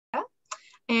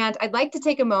And I'd like to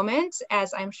take a moment,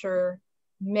 as I'm sure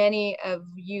many of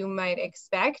you might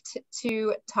expect,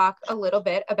 to talk a little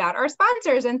bit about our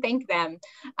sponsors and thank them.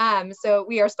 So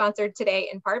we are sponsored today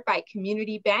in part by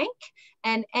Community Bank,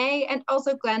 and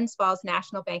also Glens Falls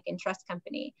National Bank and Trust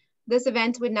Company. This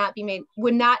event would not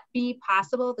be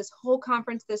possible, this whole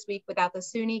conference this week, without the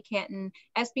SUNY Canton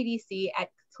SBDC at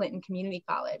Clinton Community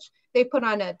College. They put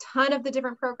on a ton of the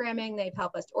different programming. They've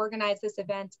helped us organize this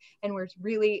event, and we're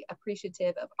really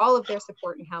appreciative of all of their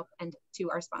support and help, and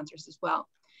to our sponsors as well.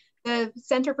 The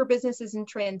Center for Businesses in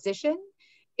Transition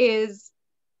is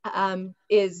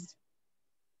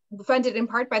funded in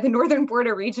part by the Northern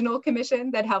Border Regional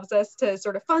Commission that helps us to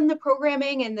sort of fund the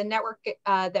programming and the network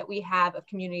that we have of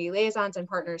community liaisons and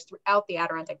partners throughout the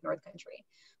Adirondack North Country.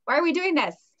 Why are we doing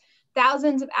this?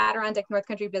 Thousands of Adirondack North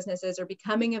Country businesses are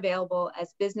becoming available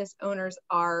as business owners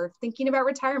are thinking about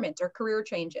retirement or career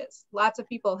changes. Lots of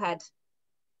people had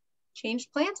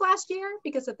changed plans last year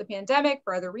because of the pandemic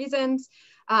for other reasons,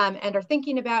 and are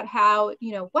thinking about how,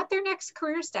 what their next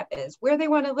career step is, where they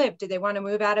want to live. Do they want to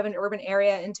move out of an urban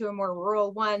area into a more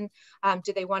rural one?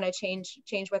 Do they want to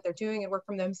change what they're doing and work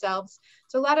from themselves?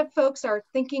 So a lot of folks are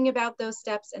thinking about those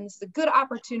steps, and this is a good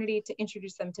opportunity to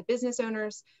introduce them to business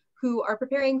owners who are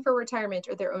preparing for retirement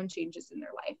or their own changes in their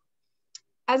life.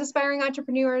 As aspiring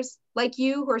entrepreneurs like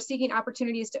you who are seeking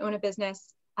opportunities to own a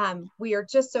business, we are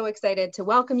just so excited to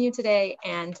welcome you today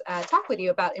and talk with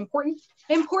you about important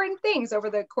things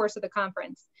over the course of the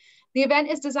conference. The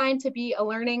event is designed to be a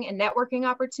learning and networking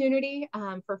opportunity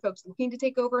for folks looking to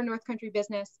take over a North Country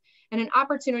business, and an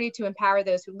opportunity to empower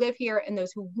those who live here and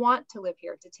those who want to live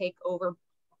here to take over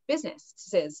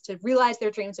businesses, to realize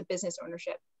their dreams of business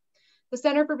ownership. The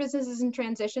Center for Businesses in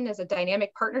Transition is a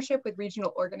dynamic partnership with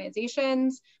regional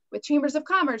organizations, with chambers of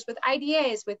commerce, with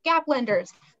IDAs, with gap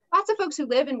lenders, lots of folks who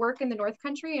live and work in the North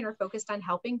Country and are focused on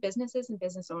helping businesses and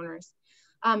business owners.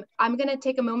 I'm gonna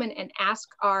take a moment and ask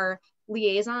our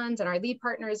liaisons and our lead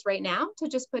partners right now to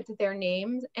just put their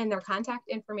names and their contact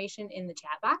information in the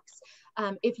chat box.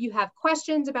 If you have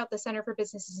questions about the Center for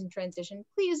Businesses in Transition,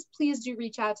 please do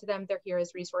reach out to them. They're here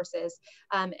as resources,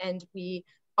 and we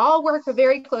all work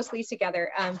very closely together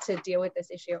to deal with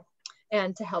this issue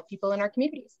and to help people in our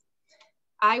communities.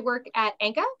 I work at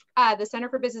ANCA. The Center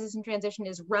for Businesses in Transition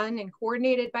is run and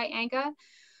coordinated by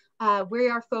ANCA. We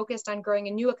are focused on growing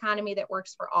a new economy that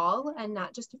works for all and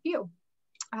not just a few.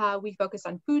 We focus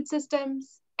on food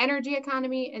systems, energy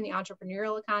economy, and the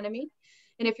entrepreneurial economy.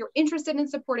 And if you're interested in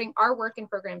supporting our work in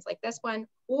programs like this one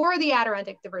or the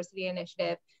Adirondack Diversity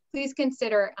Initiative, please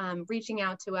consider reaching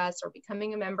out to us or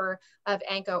becoming a member of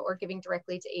ANCA or giving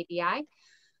directly to ADI.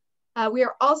 We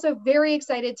are also very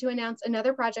excited to announce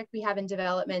another project we have in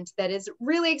development that is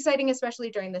really exciting, especially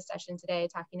during this session today,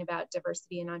 talking about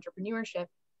diversity and entrepreneurship.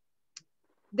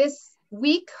 This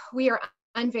week, we are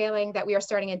unveiling that we are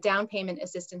starting a down payment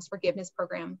assistance forgiveness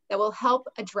program that will help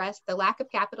address the lack of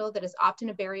capital that is often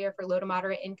a barrier for low to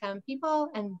moderate income people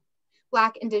and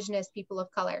Black, Indigenous people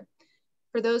of color.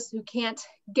 For those who can't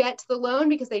get the loan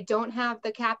because they don't have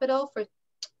the capital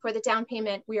for the down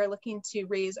payment, we are looking to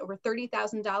raise over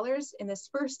 $30,000 in this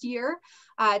first year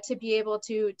to be able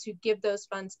to give those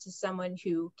funds to someone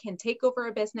who can take over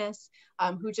a business,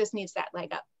 who just needs that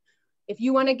leg up. If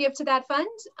you want to give to that fund,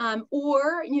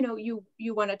 or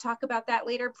you want to talk about that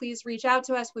later, please reach out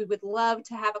to us. We would love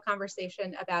to have a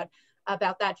conversation about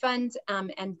that fund,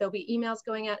 and there'll be emails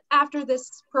going out after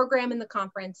this program and the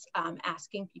conference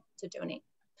asking people to donate.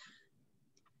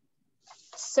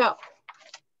 So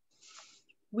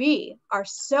we are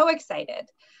so excited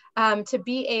to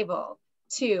be able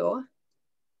to,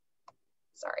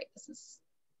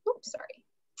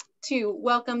 to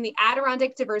welcome the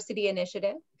Adirondack Diversity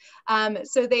Initiative.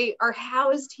 So they are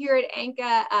housed here at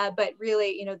ANCA, but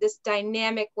really, this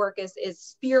dynamic work is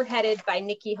spearheaded by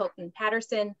Nicky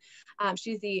Hylton-Patterson.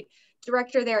 She's the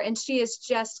director there, and she is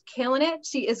just killing it.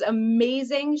 She is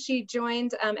amazing. She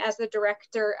joined as the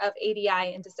director of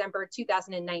ADI in December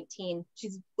 2019.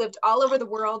 She's lived all over the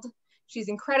world. She's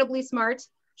incredibly smart.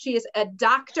 She is a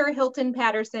Dr.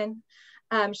 Hylton-Patterson.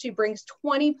 She brings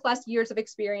 20+ years of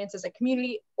experience as a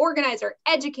community organizer,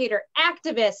 educator,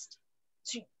 activist.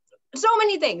 So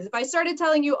many things. If I started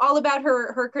telling you all about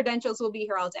her credentials, we'll be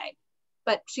here all day.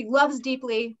 But she loves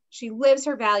deeply. She lives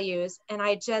her values. And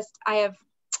I have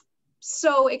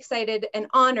so excited and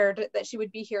honored that she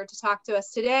would be here to talk to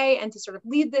us today and to sort of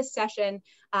lead this session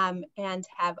and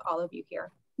have all of you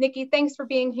here. Nicky, thanks for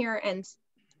being here and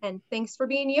thanks for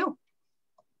being you.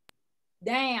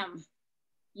 Damn.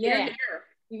 Yeah.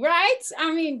 Right?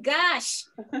 I mean, gosh,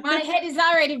 my head is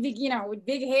already big, with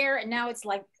big hair, and now it's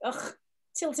like, ugh,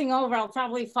 tilting over. I'll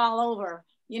probably fall over.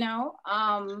 you know.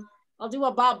 I'll do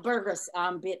a Bob Burgers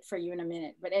bit for you in a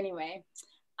minute, but anyway.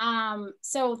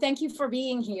 So thank you for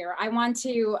being here. I want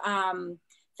to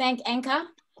thank ANCA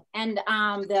and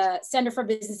the Center for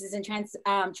Businesses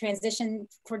and Transition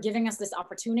for giving us this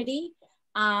opportunity.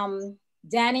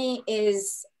 Danny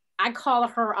is, I call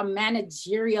her a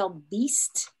managerial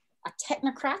beast, a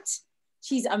technocrat.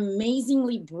 She's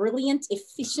amazingly brilliant,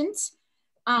 efficient,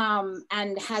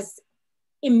 and has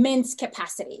immense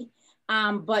capacity.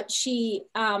 But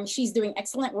she's doing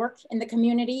excellent work in the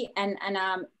community, and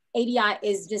ADI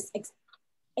is just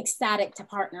ecstatic to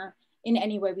partner in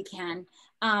any way we can.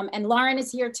 And Lauren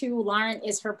is here too. Lauren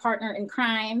is her partner in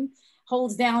crime,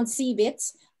 holds down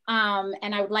CBIT.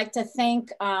 And I would like to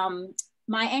thank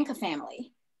my ANCA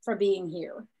family for being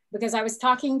here, because I was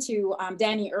talking to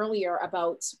Danny earlier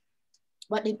about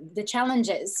what the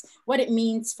challenges, what it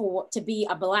means to be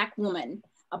a Black woman,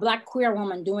 a Black queer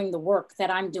woman doing the work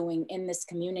that I'm doing in this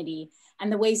community,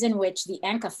 and the ways in which the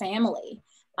ANCA family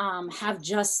have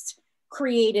just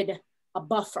created a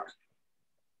buffer.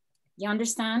 You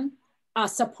understand? A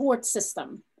support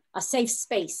system, a safe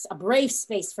space, a brave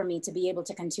space for me to be able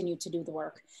to continue to do the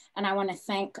work. And I want to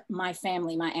thank my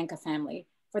family, my ANCA family,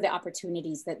 for the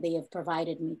opportunities that they have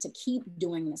provided me to keep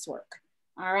doing this work.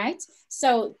 All right,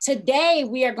 so today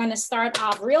we are going to start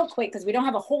off real quick because we don't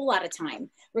have a whole lot of time.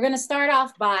 We're going to start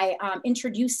off by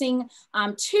introducing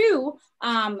two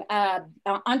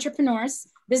entrepreneurs,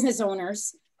 business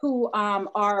owners who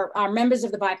are members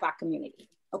of the BIPOC community.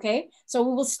 Okay, so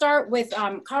we will start with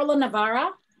Carla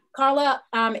Navarra. Carla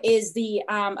is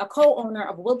a co-owner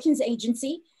of Wilkins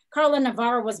Agency. Carla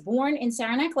Navarra was born in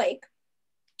Saranac Lake,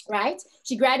 right?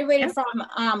 She graduated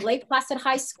from Lake Placid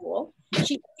High School.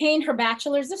 She obtained her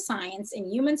Bachelor's of Science in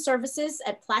Human Services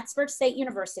at Plattsburgh State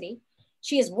University.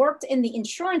 She has worked in the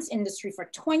insurance industry for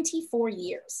 24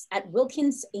 years at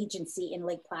Wilkins Agency in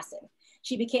Lake Placid.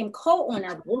 She became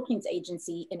co-owner of Wilkins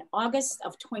Agency in August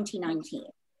of 2019.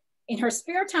 In her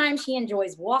spare time, she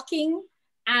enjoys walking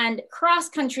and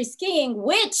cross-country skiing,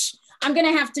 which I'm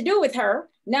gonna have to do with her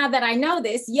now that I know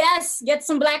this. Yes, get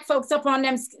some Black folks up on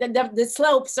them the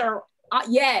slopes, or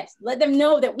yes, let them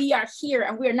know that we are here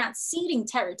and we're not ceding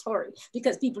territory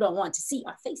because people don't want to see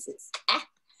our faces.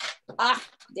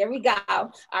 There we go.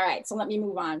 All right, so let me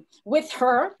move on with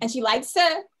her. And she likes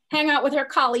to hang out with her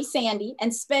colleague, Sandy,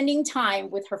 and spending time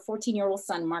with her 14-year-old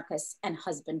son, Marcus, and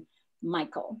husband,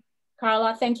 Michael.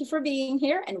 Carla, thank you for being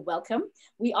here and welcome.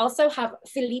 We also have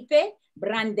Felipe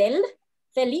Brandel.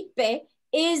 Felipe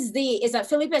is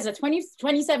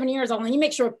 27 years old, and he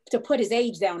makes sure to put his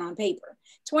age down on paper.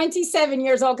 27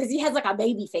 years old, because he has like a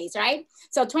baby face, right?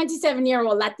 So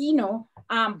 27-year-old Latino,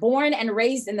 born and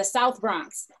raised in the South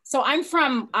Bronx. So I'm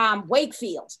from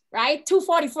Wakefield, right?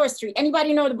 241st Street.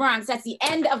 Anybody know the Bronx? That's the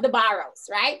end of the boroughs,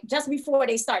 right? Just before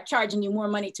they start charging you more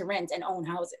money to rent and own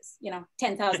houses, you know,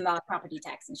 $10,000 property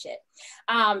tax and shit.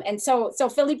 And so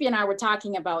Felipe and I were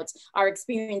talking about our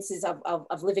experiences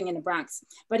of living in the Bronx,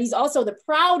 but he's also the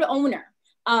proud owner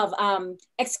of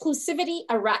Exclusivity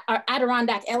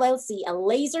Adirondack LLC, a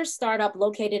laser startup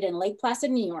located in Lake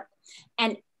Placid, New York.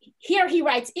 And here he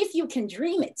writes, if you can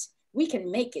dream it, we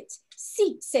can make it.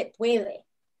 Si se puede.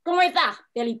 ¿Cómo está,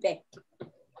 Felipe?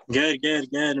 Good.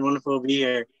 Wonderful to be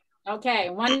here. Okay,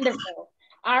 wonderful.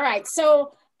 All right,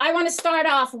 so I want to start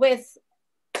off with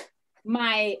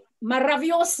my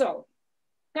maravilloso,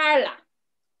 Carla.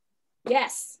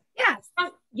 Yes.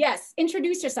 Yes,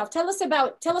 introduce yourself. Tell us a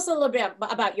little bit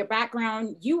about your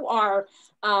background. You are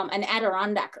an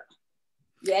Adirondacker.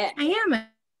 Yeah. I am an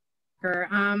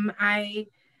Adirondacker. I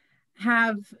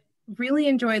have really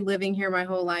enjoyed living here my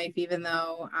whole life, even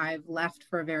though I've left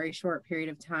for a very short period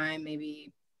of time,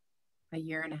 maybe a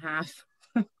year and a half.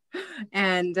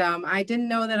 And I didn't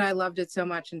know that I loved it so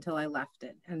much until I left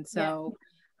it. And so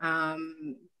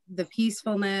the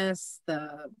peacefulness,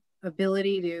 the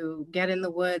ability to get in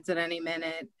the woods at any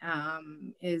minute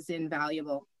is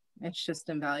invaluable. It's just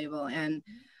invaluable. And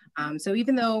so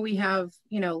even though we have,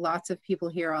 lots of people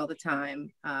here all the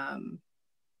time,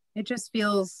 it just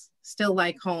feels still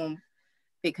like home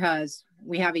because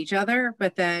we have each other,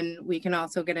 but then we can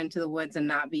also get into the woods and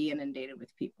not be inundated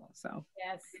with people. So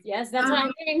yes, that's why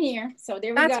I'm getting here. So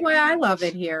there we go. That's why I love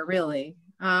it here, really.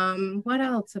 What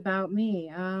else about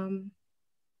me?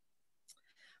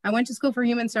 I went to school for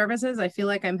human services. I feel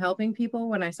like I'm helping people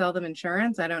when I sell them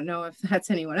insurance. I don't know if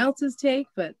that's anyone else's take,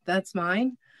 but that's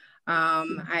mine.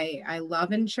 I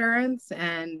love insurance,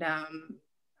 and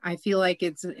I feel like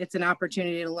it's an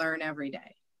opportunity to learn every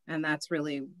day. And that's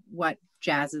really what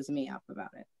jazzes me up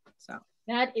about it. So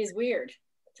that is weird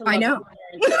to love I know.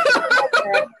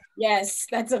 you. Yes,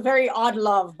 that's a very odd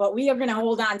love, but we are going to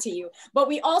hold on to you. But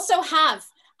we also have,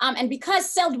 and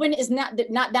because Seldwyn is not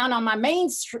down on my main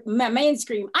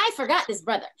screen, I forgot this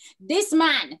brother, this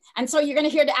man. And so you're going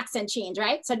to hear the accent change,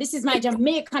 right? So this is my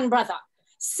Jamaican brother,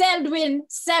 Seldwyn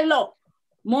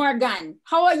Morgan.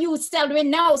 How are you,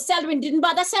 Seldwyn? No, Seldwyn didn't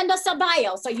bother send us a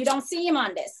bio, so you don't see him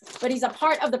on this, but he's a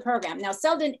part of the program. Now,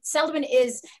 Seldwyn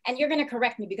is, and you're gonna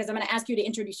correct me because I'm gonna ask you to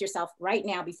introduce yourself right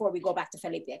now before we go back to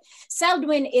Felipe.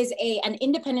 Seldwyn is an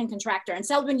independent contractor, and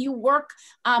Seldwyn, you work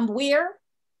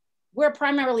where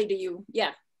primarily do you,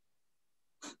 yeah.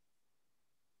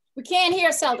 We can't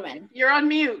hear Seldwyn. You're on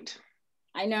mute.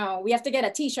 I know, we have to get a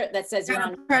t-shirt that says you're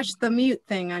on. Press the mute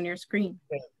thing on your screen.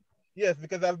 Yes,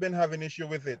 because I've been having issue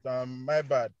with it. My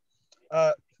bad.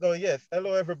 So yes,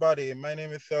 hello everybody. My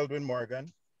name is Seldwyn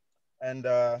Morgan, and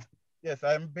yes,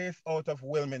 I'm based out of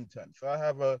Wilmington. So I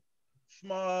have a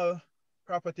small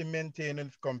property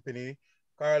maintenance company.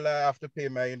 Carla, I have to pay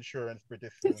my insurance pretty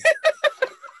soon.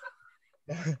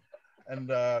 And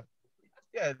yeah,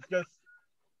 it's just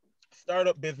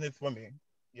startup business for me.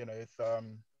 You know, it's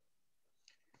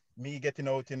me getting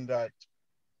out in that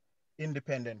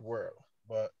independent world,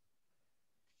 but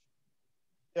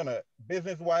you know,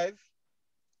 business-wise,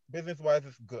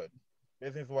 it's good.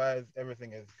 Business-wise,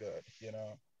 everything is good, you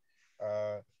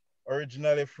know.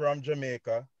 Originally from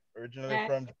Jamaica,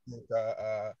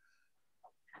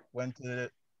 went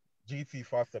to GC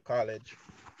Foster College.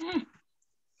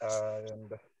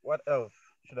 And what else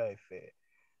should I say?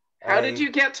 How did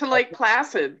you get to Lake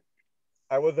Placid?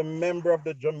 I was a member of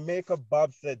the Jamaica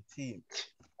bobsled team.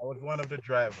 I was one of the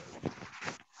drivers.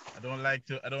 I don't like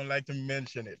to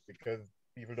mention it because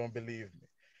people don't believe me,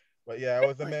 but yeah, I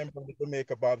was a member of the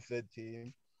Jamaica bobsled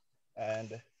team, and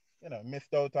you know,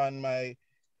 missed out on my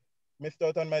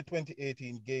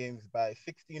 2018 games by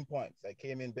 16 points. I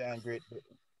came in behind Great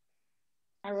Britain.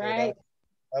 All right. So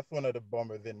that's one of the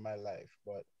bummers in my life.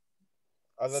 But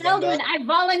other Seldwyn, than that, I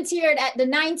volunteered at the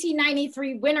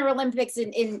 1993 Winter Olympics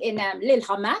in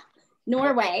Lillehammer,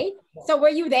 Norway. So were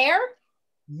you there?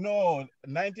 No,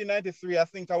 1993. I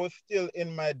think I was still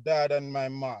in my dad and my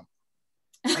mom.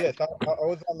 Yes, I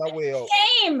was on my way out.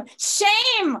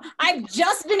 Shame. I've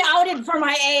just been outed for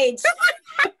my age.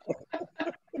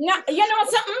 You know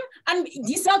something?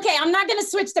 It's okay. I'm not gonna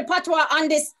switch to patois on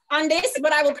this,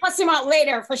 but I will cuss him out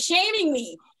later for shaming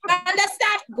me.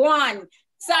 Understand? Go on.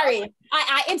 Sorry,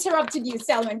 I interrupted you,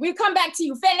 Seldwyn. We'll come back to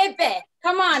you. Felipe,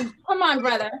 come on,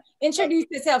 brother. Introduce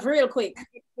yourself real quick.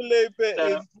 Felipe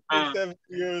is 7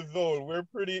 years old. We're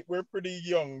pretty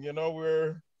young, you know,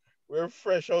 we're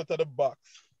fresh out of the box.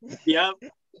 Yep.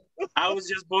 I was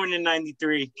just born in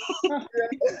 93.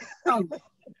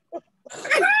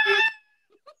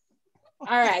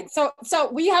 All right, so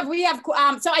we have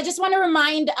so I just want to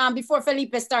remind before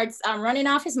Felipe starts running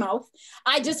off his mouth,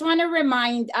 I just want to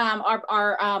remind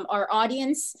our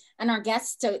audience and our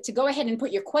guests to go ahead and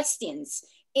put your questions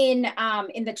in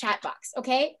the chat box.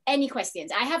 Okay, any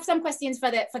questions? I have some questions for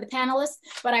the panelists,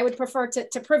 but I would prefer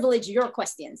to privilege your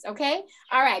questions. Okay,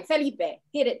 all right, Felipe,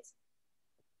 hit it.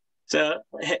 So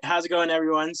how's it going,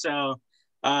 everyone? So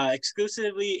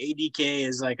exclusively ADK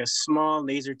is like a small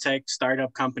laser tech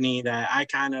startup company that I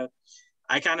kind of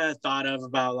thought of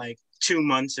about like 2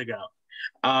 months ago.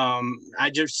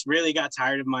 I just really got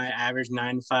tired of my average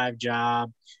 9-to-5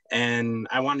 job, and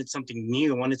I wanted something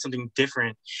new. I wanted something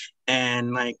different.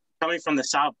 And like coming from the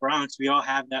South Bronx, we all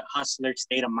have that hustler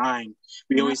state of mind.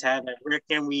 We always have that, where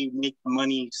can we make the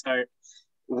money start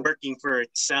working for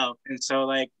itself? And so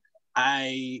like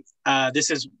this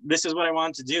is what I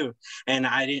wanted to do. And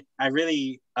I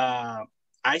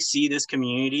see this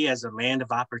community as a land of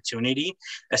opportunity,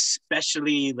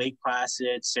 especially Lake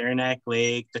Placid, Saranac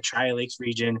Lake, the Tri-Lakes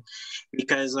region,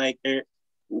 because like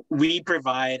we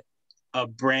provide a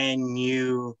brand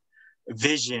new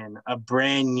vision, a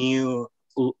brand new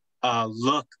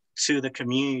look to the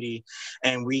community,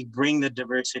 and we bring the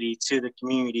diversity to the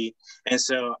community. And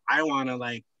so I want to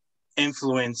like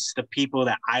influence the people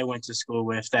that I went to school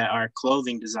with, that are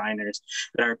clothing designers,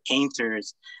 that are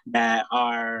painters, that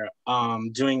are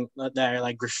that are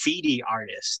like graffiti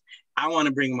artists. I want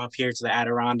to bring them up here to the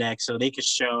Adirondack so they could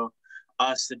show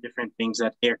us the different things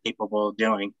that they're capable of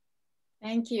doing.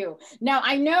 Thank you. Now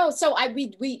I know, so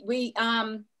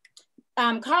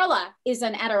Carla is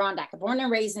an Adirondack, born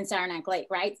and raised in Saranac Lake,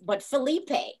 right? But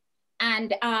Felipe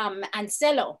and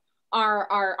Celo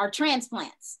are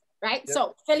transplants. Right. Yep.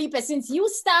 So Felipe, since you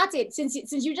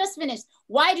just finished,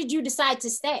 why did you decide to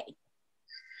stay?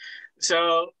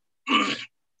 So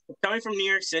coming from New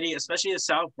York City, especially the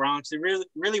South Bronx, there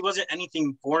really wasn't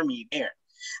anything for me there.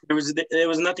 There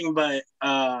was nothing but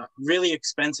really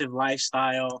expensive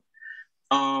lifestyle.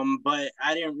 But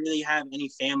I didn't really have any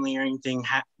family or anything.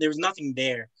 There was nothing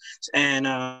there. And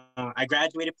I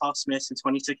graduated Paul Smith in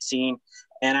 2016,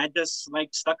 and I just like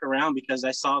stuck around because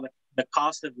I saw the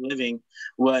cost of living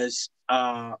was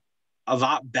a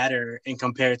lot better in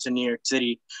compared to New York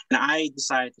City. And I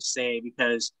decided to stay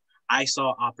because I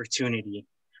saw opportunity.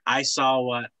 I saw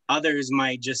what others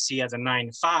might just see as a 9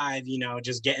 to 5,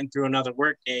 just getting through another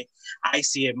workday. I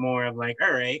see it more of like,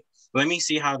 all right, let me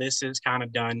see how this is kind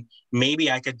of done. Maybe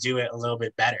I could do it a little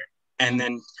bit better and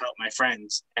then help my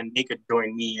friends and they could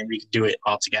join me and we could do it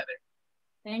all together.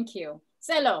 Thank you.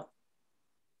 Celo.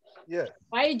 Yeah.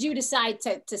 Why did you decide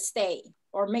to stay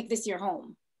or make this your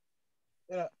home?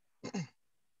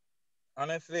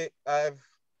 Honestly,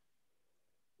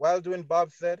 while doing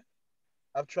Bob said,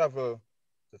 I've traveled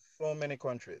to so many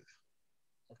countries.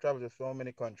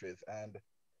 And,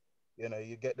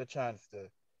 you get the chance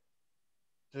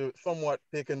to somewhat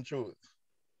pick and choose.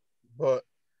 But,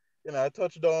 I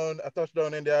touched down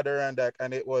in the Adirondack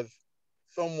and it was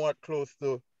somewhat close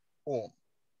to home,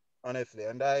 honestly.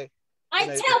 And I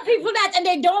tell people that and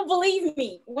they don't believe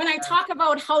me when I talk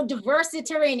about how diverse the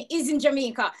terrain is in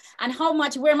Jamaica and how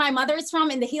much where my mother is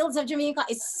from in the hills of Jamaica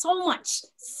is so much,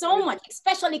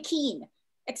 especially Keene.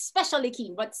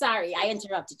 But sorry, I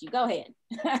interrupted you. Go ahead.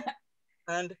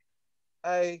 And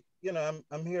I'm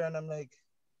here and I'm like,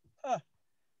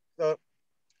 So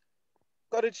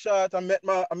cut it short. I met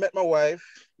my wife.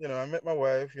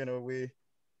 We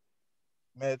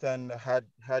met and had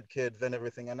kids and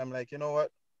everything. And I'm like, you know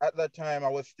what? At that time, I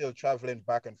was still traveling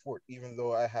back and forth, even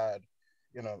though I had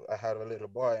a little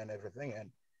boy and everything, and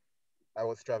I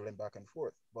was traveling back and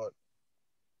forth. But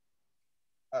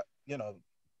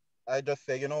I just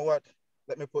say, you know what?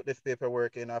 Let me put this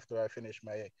paperwork in after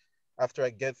I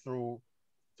get through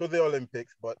to the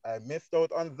Olympics. But I missed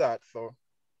out on that, so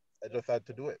I just had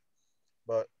to do it.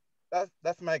 But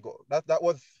that's my goal. That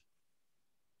was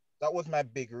my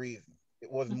big reason.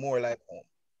 It was more like home.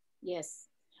 Yes.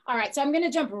 All right. So I'm going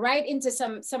to jump right into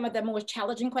some of the more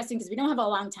challenging questions because we don't have a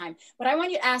long time. But I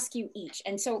want you to ask you each.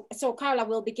 And so Carla,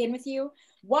 we'll begin with you.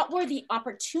 What were the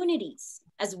opportunities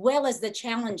as well as the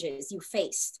challenges you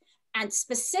faced, and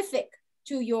specific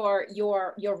to your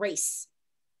race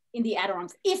in the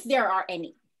Adirondacks, if there are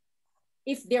any,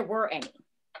 if there were any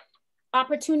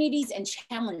opportunities and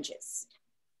challenges,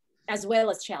 as well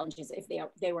as challenges, if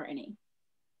there were any?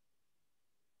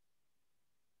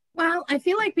 Well, I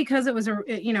feel like because it was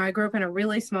I grew up in a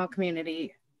really small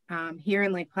community here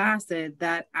in Lake Placid,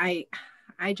 that I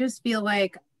just feel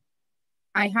like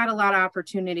I had a lot of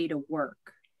opportunity to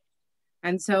work.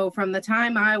 And so from the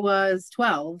time I was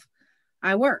 12,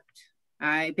 I worked.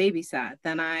 I babysat,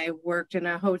 then I worked in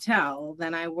a hotel,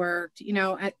 then I worked,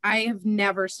 I have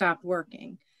never stopped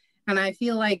working. And I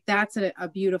feel like that's a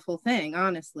beautiful thing,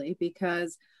 honestly,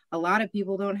 because a lot of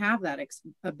people don't have that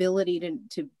ability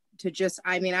to just,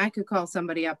 I could call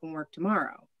somebody up and work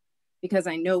tomorrow because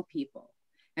I know people.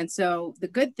 And so the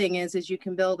good thing is you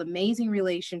can build amazing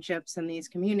relationships in these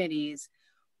communities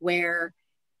where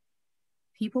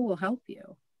people will help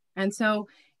you. And so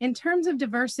in terms of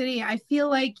diversity, I feel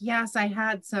like, yes, I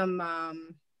had some, I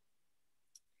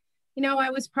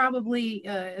was probably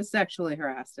sexually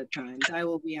harassed at times, I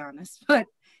will be honest, but,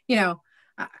 and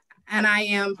I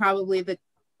am probably the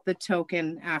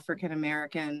token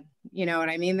African-American, you know what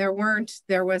I mean? There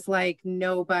was like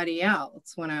nobody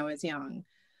else when I was young,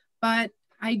 but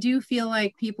I do feel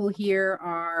like people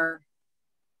here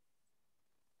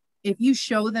if you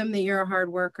show them that you're a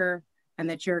hard worker and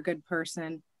that you're a good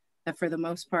person, that for the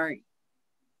most part,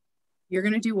 you're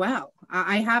going to do well.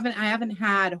 I haven't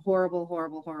had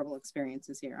horrible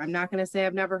experiences here. I'm not going to say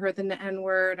I've never heard the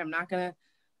N-word.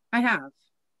 I have,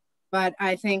 but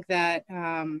I think that,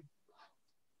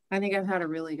 I've had a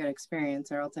really good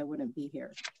experience, or else I wouldn't be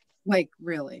here. Like,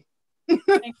 really.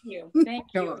 Thank you.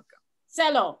 Thank you.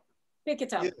 Celo, pick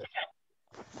it up.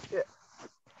 Yeah.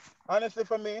 Honestly,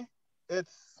 for me,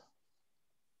 it's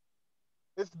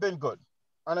been good.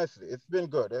 Honestly, it's been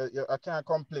good. I can't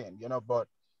complain, but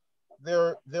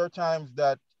there are times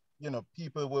that,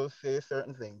 people will say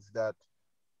certain things that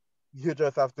you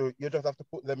just have to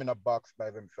put them in a box by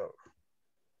themselves.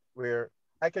 Where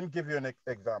I can give you an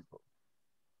example.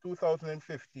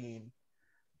 2015,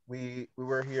 we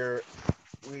were here.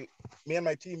 Me and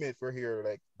my teammates were here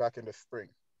like back in the spring,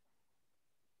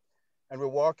 and we're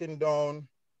walking down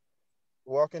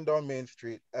Main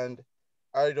Street, and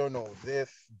I don't know, this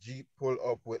Jeep pulled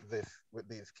up with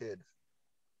these kids,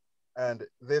 and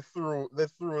they threw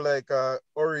like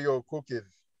Oreo cookies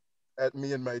at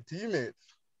me and my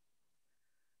teammates.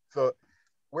 So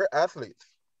we're athletes.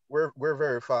 We're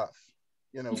very fast.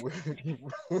 You know,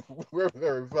 we're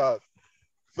very fast.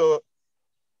 So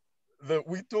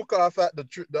we took off at the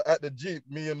Jeep.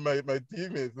 Me and my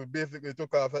teammates, we basically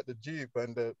took off at the Jeep,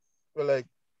 and we're like,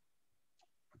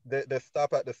 they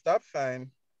stop at the stop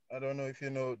sign. I don't know if you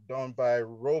know down by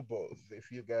Robles, if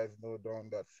you guys know down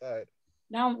that side.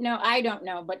 No, I don't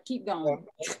know, but keep going.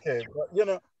 Okay, but you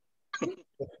know,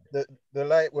 the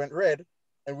light went red,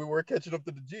 and we were catching up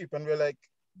to the Jeep, and we're like,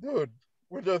 dude,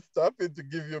 we're just stopping to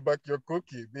give you back your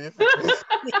cookie, basically.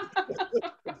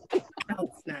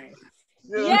 That's nice.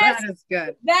 Yeah. Yes, that is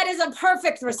good. That is a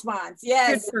perfect response.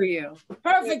 Yes. Good for you.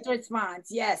 Perfect response.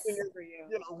 Yes. Good for you.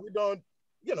 You know, we don't,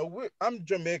 you know, I'm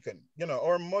Jamaican. You know,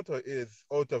 our motto is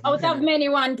out of many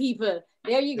one people.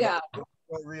 There you go. Know,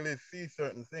 we don't really see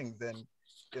certain things. And,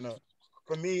 you know,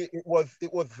 for me, it was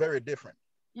very different.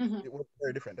 Mm-hmm. It was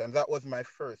very different. And that was my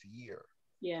first year,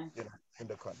 yeah, you know, in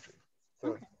the country.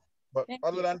 So, okay. But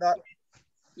other than that,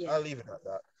 yeah. I'll leave it at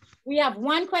that. We have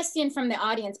one question from the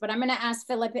audience, but I'm going to ask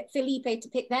Felipe to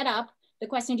pick that up. The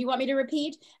question, do you want me to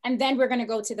repeat? And then we're going to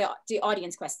go to the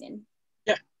audience question.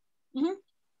 Yeah. Mm-hmm.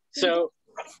 So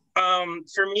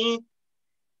for me,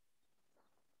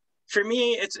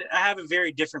 I have a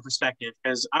very different perspective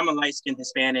because I'm a light-skinned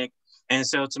Hispanic. And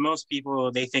so to most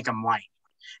people, they think I'm white.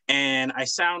 And I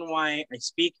sound white, I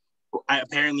speak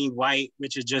apparently white,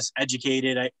 which is just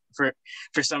educated for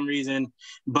some reason.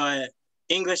 But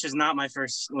English is not my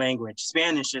first language.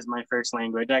 Spanish is my first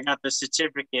language. I got the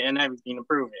certificate and everything to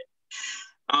prove it.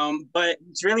 But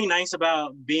it's really nice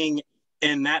about being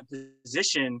in that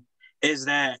position is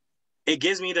that it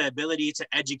gives me the ability to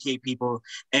educate people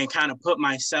and kind of put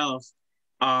myself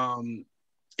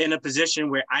in a position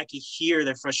where I could hear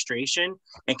their frustration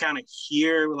and kind of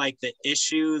hear like the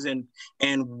issues and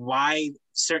why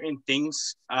certain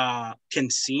things can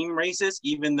seem racist,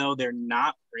 even though they're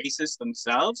not racist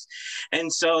themselves.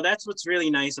 And so that's what's really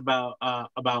nice about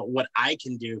what I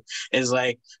can do is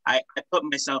like I put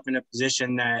myself in a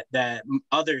position that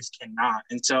others cannot.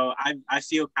 And so I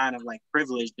feel kind of like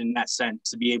privileged in that sense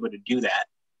to be able to do that.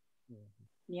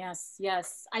 Yes,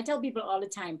 yes. I tell people all the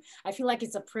time, I feel like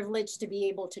it's a privilege to be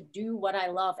able to do what I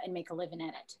love and make a living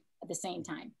at it at the same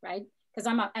time, right? Because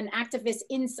I'm an activist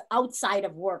outside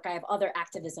of work. I have other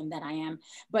activism that I am,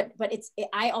 but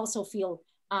I also feel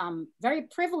very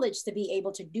privileged to be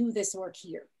able to do this work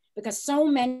here because so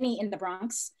many in the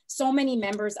Bronx, so many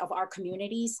members of our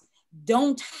communities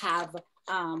don't have,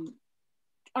 are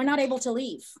not able to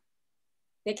leave.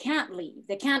 They can't leave.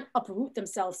 They can't uproot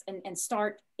themselves and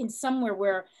start in somewhere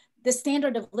where the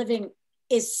standard of living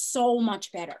is so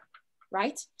much better,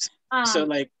 right? So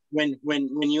like when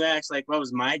you ask like what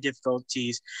was my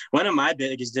difficulties, one of my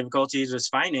biggest difficulties was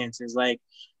finances. Like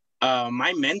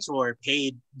my mentor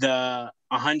paid the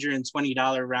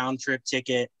 $120 round trip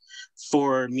ticket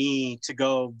for me to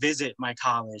go visit my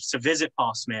college, to visit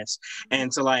Paul Smith's,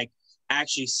 and to like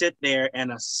actually sit there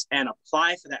and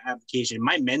apply for that application.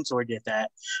 My mentor did that.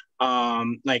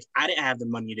 Like I didn't have the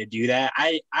money to do that.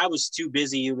 I was too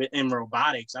busy in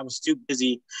robotics. I was too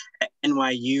busy at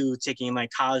NYU taking like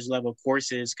college level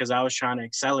courses because I was trying to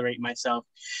accelerate myself.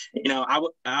 You know,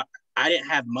 I didn't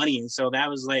have money, and so that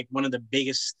was like one of the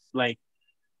biggest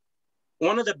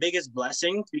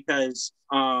blessings because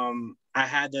I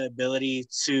had the ability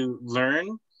to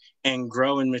learn and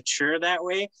grow and mature that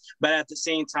way. But at the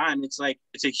same time, it's like,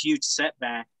 it's a huge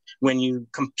setback when you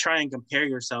try and compare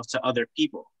yourself to other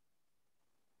people.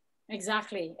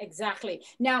 Exactly.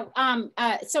 Now,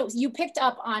 so you picked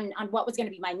up on what was going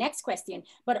to be my next question,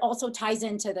 but also ties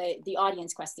into the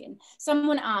audience question.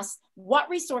 Someone asked, what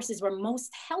resources were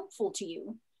most helpful to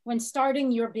you when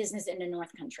starting your business in the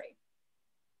North Country?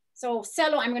 So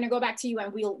Celo, I'm going to go back to you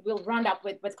and we'll round up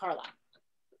with Carla.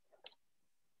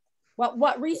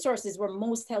 What resources were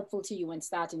most helpful to you when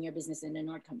starting your business in the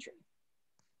North Country?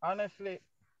 Honestly,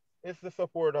 it's the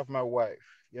support of my wife,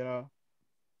 you know,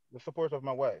 the support of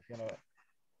my wife, you know,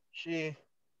 she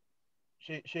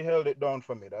held it down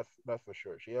for me. That's for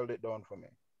sure. She held it down for me.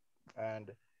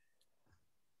 And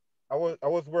I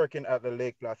was working at the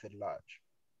Lake Placid Lodge.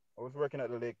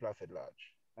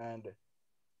 And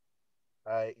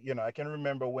I can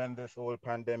remember when this whole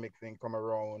pandemic thing come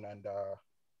around and,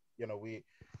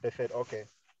 they said, okay,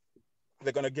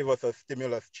 they're going to give us a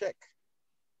stimulus check.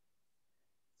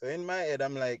 So in my head,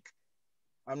 I'm like,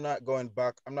 I'm not going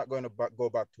to go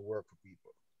back to work with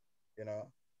people, you know?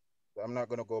 So I'm not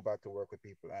going to go back to work with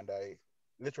people. And I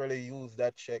literally used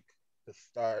that check to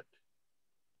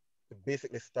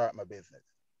basically start my business.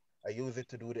 I use it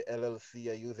to do the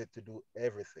LLC. I use it to do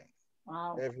everything.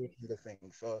 Wow. Every single thing.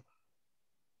 So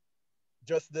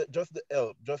just the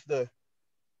help, just the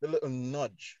the little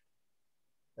nudge.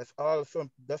 That's all.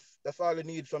 That's all you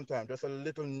need sometimes. Just a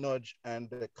little nudge and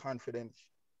the confidence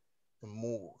to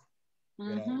move.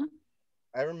 You know,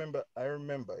 I remember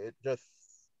it.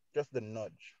 Just the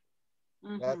nudge.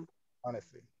 That's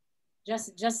honestly.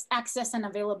 Just access and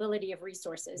availability of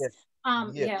resources. Yes.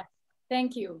 Yes. Yeah.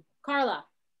 Thank you, Carla.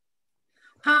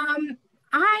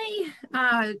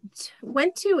 I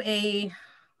went to a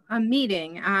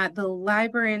meeting at the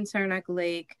library in Saranac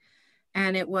Lake,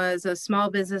 and it was a small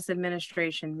business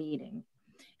administration meeting.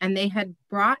 And they had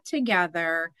brought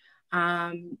together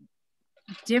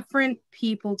different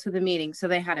people to the meeting. So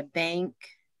they had a bank,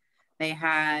 they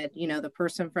had, you know, the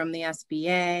person from the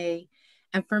SBA.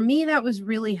 And for me, that was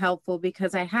really helpful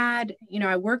because I had, you know,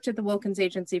 I worked at the Wilkins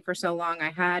Agency for so long. I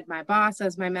had my boss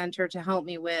as my mentor to help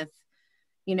me with,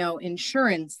 you know,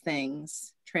 insurance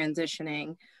things,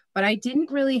 transitioning, but I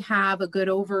didn't really have a good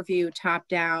overview top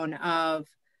down of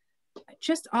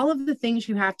just all of the things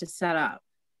you have to set up,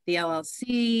 the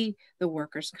LLC, the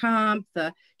workers' comp,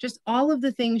 just all of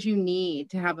the things you need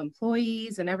to have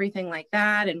employees and everything like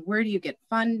that. And where do you get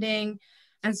funding?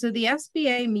 And so the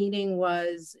SBA meeting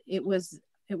was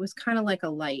kind of like a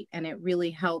light, and it really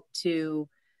helped to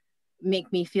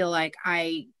make me feel like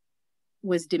I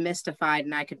was demystified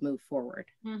and I could move forward.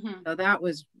 So that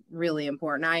was really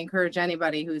important. I encourage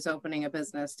anybody who's opening a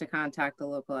business to contact the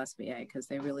local SBA because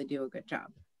they really do a good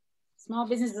job. Small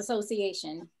Business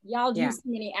Association. Y'all use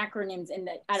too many acronyms in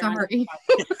the. Sorry.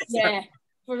 Yeah,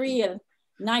 for real.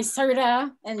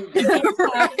 NYSERDA and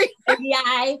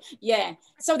ABI. Yeah.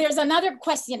 So there's another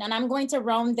question, and I'm going to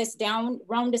round this down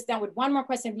with one more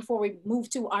question before we move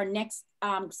to our next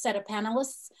set of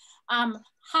panelists.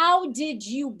 How did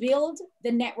you build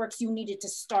the networks you needed to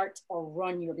start or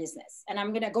run your business? And I'm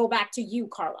going to go back to you,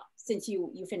 Carla, since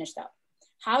you finished up.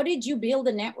 How did you build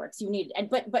the networks you needed?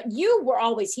 And but you were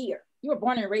always here. You were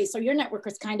born and raised, so your network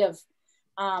was kind of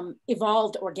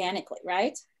evolved organically,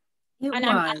 right?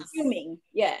 I'm assuming,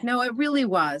 yeah. No, it really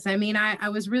was. I mean, I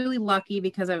was really lucky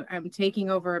because I'm taking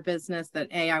over a business that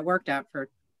I worked at for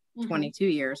 22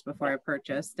 years before I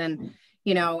purchased. And,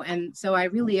 you know, and so I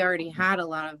really already had a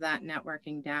lot of that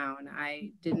networking down.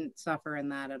 I didn't suffer in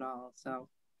that at all. So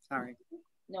sorry.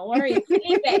 No worries.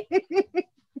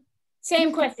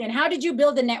 Same question. How did you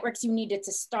build the networks you needed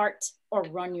to start or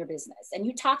run your business? And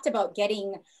you talked about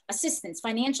getting assistance,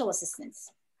 financial assistance.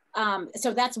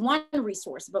 So that's one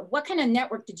resource, but what kind of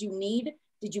network did you need?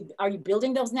 Are you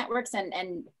building those networks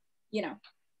and you know,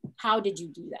 how did you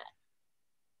do that?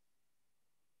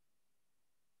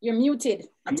 You're muted.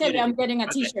 I tell you, I'm getting a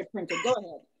t-shirt printed. Go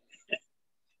ahead.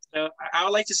 So I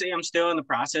would like to say I'm still in the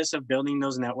process of building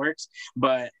those networks,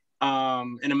 but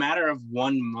in a matter of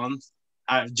 1 month,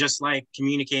 just like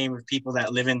communicating with people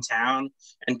that live in town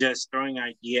and just throwing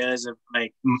ideas of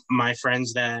like my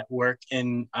friends that work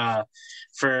in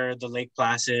for the Lake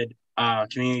Placid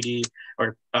community,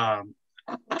 or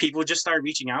people just started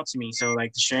reaching out to me. So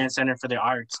like the Strand Center for the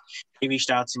Arts, they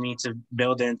reached out to me to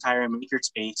build the entire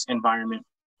makerspace environment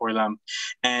for them.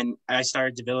 And I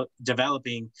started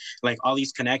developing like all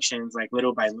these connections, like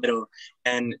little by little.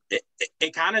 And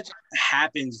it kind of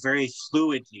happens very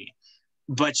fluidly.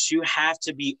 But you have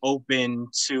to be open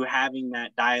to having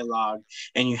that dialogue,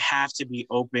 and you have to be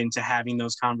open to having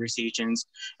those conversations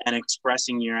and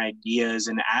expressing your ideas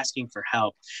and asking for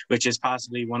help, which is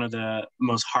possibly one of the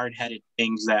most hard-headed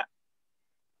things that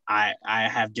I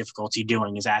have difficulty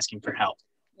doing, is asking for help.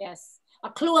 Yes, a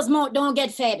closed mouth don't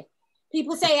get fed.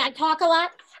 People say I talk a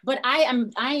lot, but I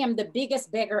am the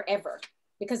biggest beggar ever,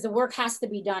 because the work has to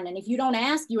be done. And if you don't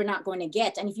ask, you're not going to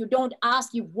get. And if you don't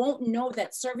ask, you won't know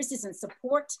that services and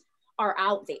support are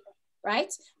out there,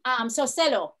 right? So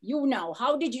Celo, you know,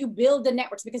 how did you build the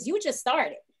networks? Because you just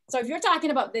started. So if you're talking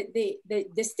about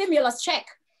the stimulus check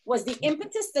was the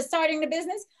impetus to starting the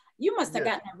business, you must have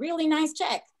gotten a really nice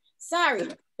check. Sorry,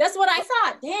 that's what I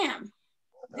thought. Damn,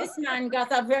 this man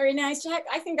got a very nice check.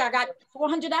 I think I got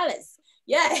 $400.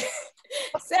 Yeah,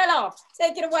 Celo,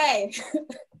 take it away.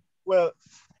 Well,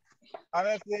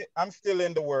 honestly, I'm still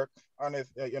in the work.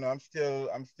 You know, I'm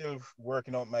still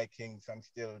working out my kinks. I'm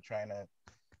still trying to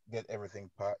get everything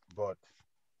part. But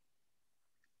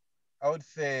I would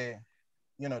say,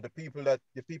 you know, the people that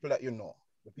you know,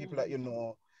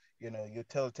 you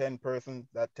tell 10 person,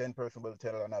 that 10 person will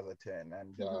tell another 10.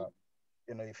 And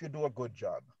you know, if you do a good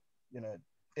job, you know,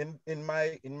 in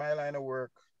my line of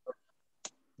work,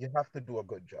 you have to do a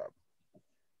good job.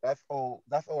 That's all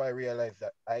I realized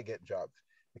that I get jobs,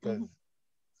 because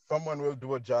someone will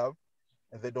do a job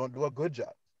and they don't do a good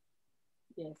job.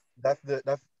 Yes.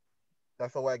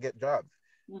 That's how I get jobs.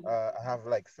 I have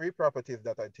like 3 properties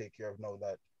that I take care of now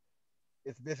that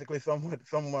it's basically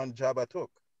someone job I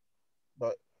took.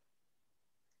 But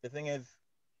the thing is,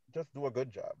 just do a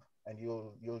good job, and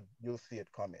you'll see it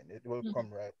coming. It will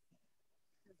come right.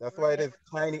 That's why it is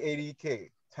tiny 80K.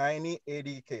 Tiny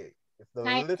 80K. It's the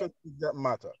little things that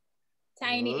matter.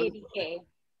 Tiny 80K.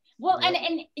 Well, and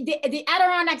the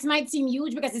Adirondacks might seem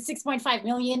huge because it's 6.5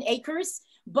 million acres,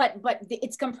 but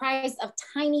it's comprised of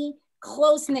tiny,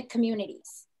 close-knit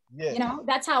communities. Yes. You know,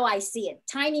 that's how I see it.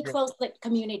 Tiny, close-knit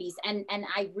communities. And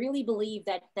I really believe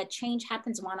that change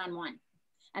happens one-on-one.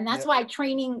 And that's why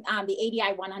training the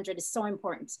ADI 100 is so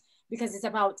important, because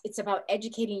it's about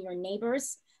educating your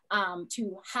neighbors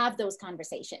to have those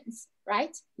conversations,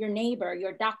 right? Your neighbor,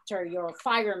 your doctor, your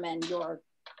fireman, your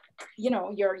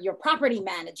property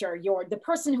manager, the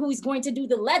person who is going to do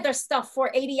the leather stuff for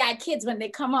ADI kids when they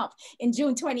come up in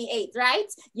June 28th, right?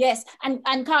 Yes,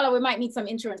 and Carla, we might need some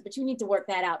insurance, but you need to work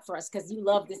that out for us because you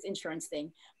love this insurance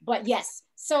thing. But yes,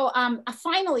 so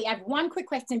finally, I have one quick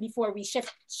question before we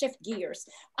shift gears.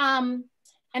 And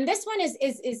this one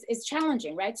is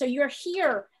challenging, right? So you're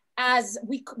here as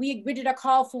we did a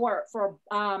call for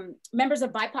members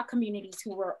of BIPOC communities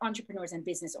who were entrepreneurs and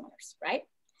business owners, right?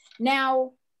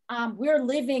 Now, we're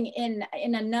living in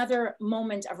another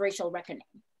moment of racial reckoning.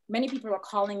 Many people are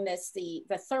calling this the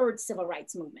third civil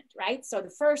rights movement, right? So the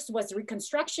first was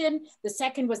Reconstruction. The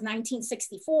second was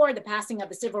 1964, the passing of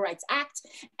the Civil Rights Act.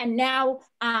 And now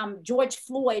George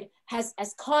Floyd has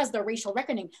caused a racial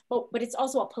reckoning, but it's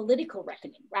also a political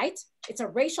reckoning, right? It's a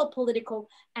racial, political,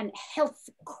 and health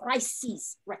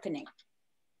crises reckoning,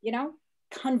 you know,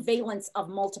 convalence of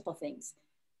multiple things.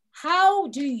 How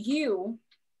do you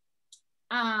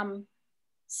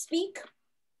speak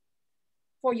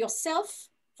for yourself,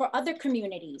 for other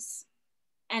communities,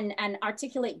 and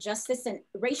articulate justice and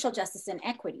racial justice and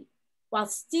equity while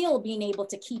still being able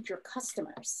to keep your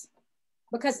customers?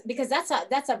 Because that's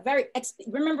a very,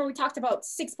 remember we talked about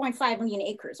 6.5 million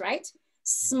acres, right?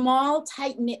 Small,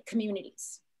 tight-knit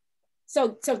communities.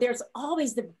 So there's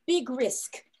always the big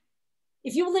risk.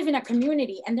 If you live in a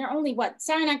community and there are only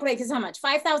Saranac Lake is how much?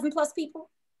 5,000 plus people?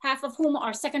 Half of whom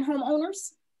are second home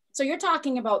owners. So you're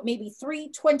talking about maybe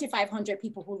 2,500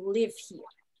 people who live here.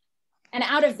 And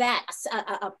out of that,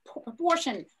 a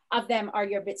portion of them are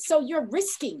your bits. So you're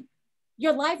risking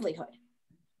your livelihood.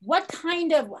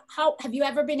 How have you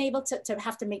ever been able to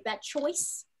have to make that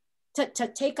choice? To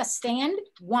take a stand,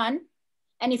 one,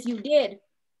 and if you did,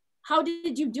 how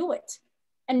did you do it?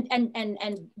 And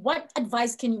what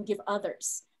advice can you give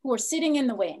others who are sitting in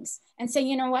the wings and say,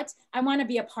 you know what, I want to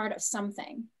be a part of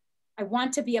something. I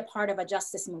want to be a part of a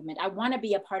justice movement. I want to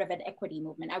be a part of an equity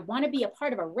movement. I want to be a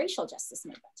part of a racial justice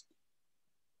movement.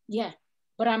 Yeah,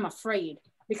 but I'm afraid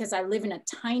because I live in a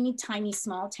tiny, tiny,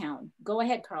 small town. Go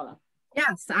ahead, Carla.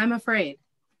 Yes, I'm afraid.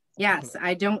 Yes,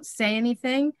 I don't say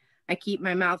anything. I keep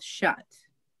my mouth shut.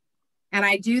 And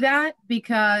I do that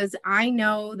because I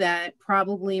know that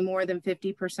probably more than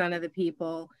 50% of the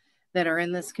people that are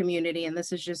in this community, and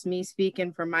this is just me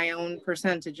speaking from my own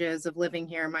percentages of living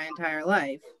here my entire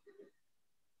life,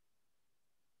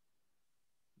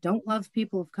 don't love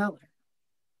people of color,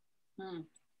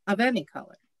 of any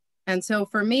color. And so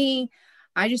for me,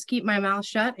 I just keep my mouth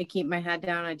shut. I keep my head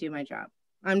down. I do my job.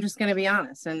 I'm just going to be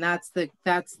honest. And that's the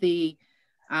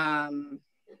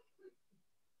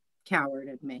coward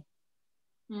in me.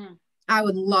 I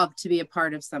would love to be a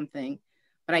part of something,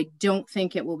 but I don't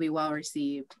think it will be well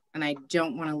received, and I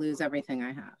don't want to lose everything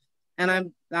I have.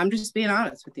 And I'm just being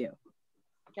honest with you.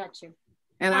 Got you.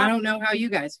 And I don't know how you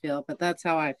guys feel, but that's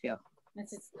how I feel.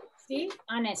 See,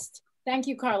 honest. Thank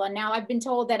you, Carla. Now I've been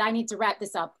told that I need to wrap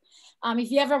this up.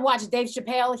 If you ever watch Dave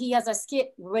Chappelle, he has a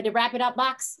skit with a wrap it up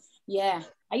box. Yeah,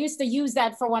 I used to use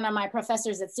that for one of my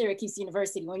professors at Syracuse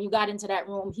University. When you got into that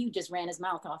room, he just ran his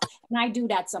mouth off. And I do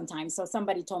that sometimes. So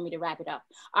somebody told me to wrap it up.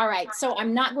 All right, so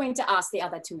I'm not going to ask the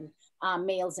other two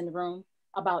males in the room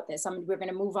about this. We're going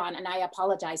to move on, and I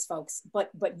apologize, folks, but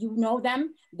you know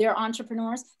them, they're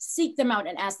entrepreneurs. Seek them out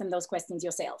and ask them those questions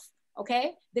yourself.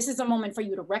 Okay, this is a moment for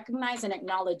you to recognize and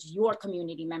acknowledge your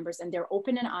community members, and they're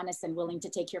open and honest and willing to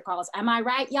take your calls. Am I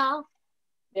right, y'all?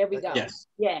 There we go. Yes.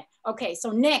 Yeah. Okay.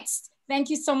 So next, thank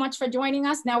you so much for joining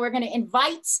us. Now we're going to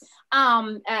invite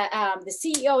the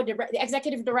CEO, the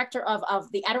executive director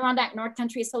of the Adirondack North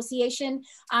Country Association,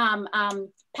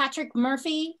 Patrick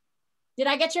Murphy. Did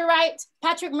I get you right?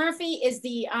 Patrick Murphy is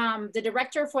the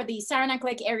director for the Saranac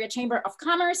Lake Area Chamber of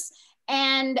Commerce,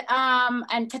 and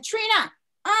Katrina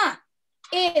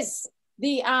is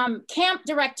the camp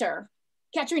director.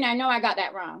 Katrina, I know I got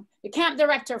that wrong. The camp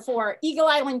director for Eagle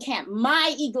Island Camp,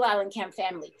 my Eagle Island Camp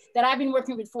family that I've been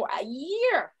working with for a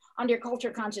year on their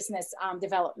culture consciousness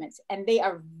development. And they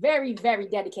are very, very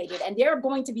dedicated. And they're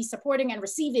going to be supporting and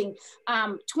receiving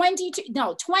 20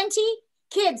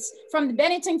 kids from the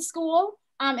Bennington School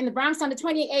in the Bronx on the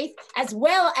 28th, as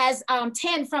well as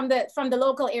 10 from the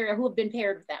local area who have been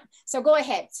paired with them. So go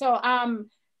ahead. So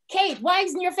Kate, why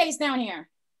isn't your face down here?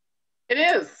 It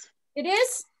is. It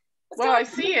is? Well, I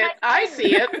see it. I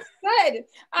see it. Good.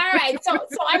 All right. So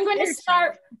I'm going to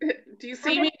start. Do you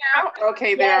see me now? Okay,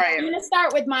 Yes, there I am. I'm going to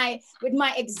start with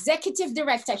my executive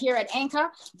director here at ANCA,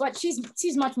 but she's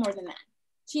much more than that.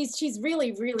 She's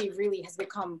really, really, really has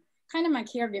become kind of my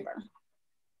caregiver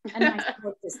and my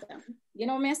support system. You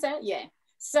know what I said? Yeah.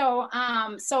 So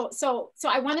I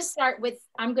want to start with,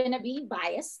 I'm going to be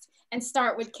biased and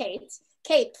start with Kate.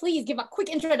 Kate, please give a quick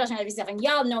introduction of yourself. And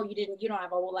y'all know you don't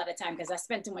have a whole lot of time because I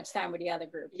spent too much time with the other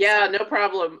group. Yeah, no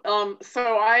problem.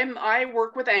 So I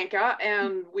work with ANCA,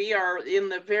 and we are in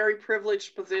the very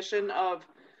privileged position of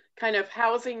kind of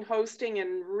housing, hosting,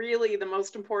 and really the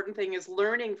most important thing is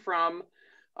learning from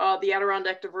the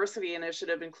Adirondack Diversity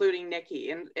Initiative, including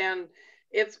Nicky. And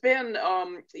it's been,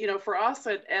 you know, for us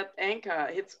at ANCA,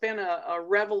 it's been a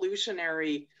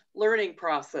revolutionary learning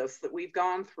process that we've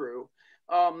gone through.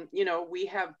 You know, we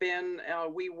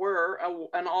were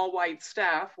an all-white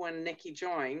staff when Nicky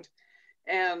joined,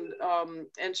 and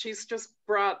she's just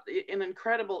brought an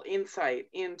incredible insight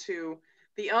into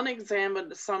the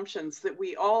unexamined assumptions that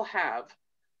we all have,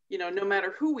 you know, no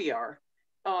matter who we are,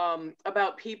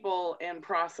 about people and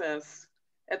process,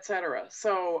 etc.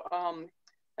 So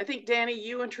I think, Danny,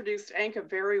 you introduced ANCA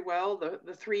very well,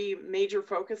 the three major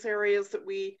focus areas that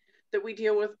we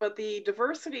deal with, but the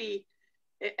diversity,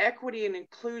 equity, and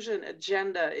inclusion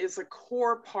agenda is a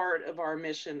core part of our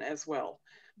mission as well.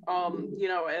 You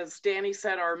know, as Danny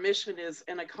said, our mission is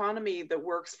an economy that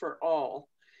works for all.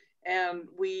 And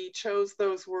we chose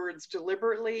those words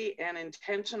deliberately and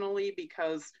intentionally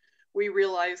because we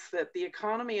realize that the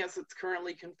economy as it's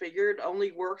currently configured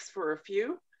only works for a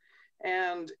few.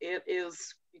 And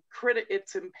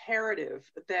it's imperative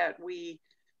that we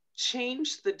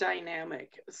change the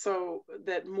dynamic so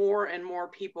that more and more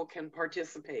people can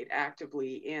participate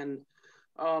actively in,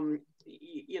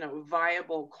 you know,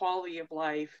 viable quality of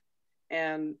life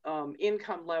and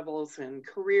income levels and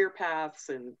career paths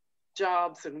and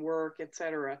jobs and work,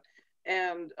 etc.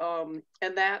 And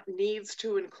that needs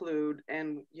to include,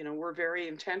 and you know, we're very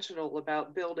intentional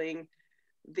about building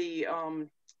the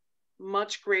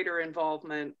much greater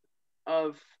involvement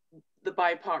of the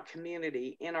BIPOC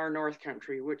community in our North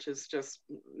Country, which is just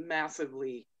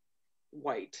massively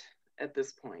white at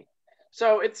this point.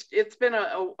 So it's been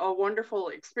a wonderful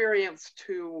experience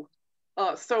to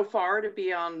so far to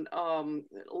be on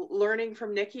learning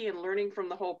from Nicky and learning from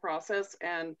the whole process.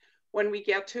 And when we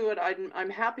get to it, I'm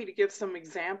happy to give some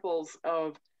examples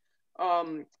of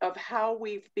how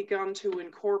we've begun to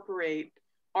incorporate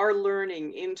our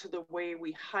learning into the way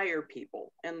we hire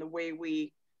people and the way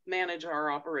we manage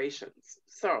our operations.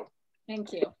 So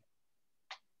thank you.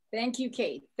 Thank you,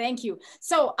 Kate. Thank you.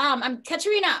 So I'm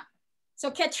Katrina. So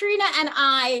Katrina and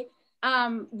I,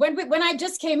 when I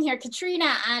just came here,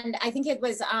 Katrina and I think it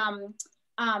was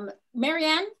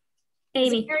Marianne?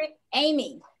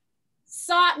 Amy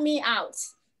sought me out,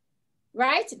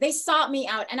 right? They sought me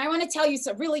out. And I want to tell you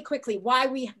so really quickly why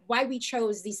we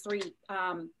chose these three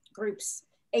groups,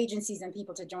 agencies, and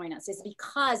people to join us is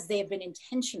because they have been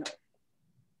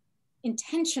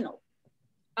intentional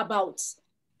about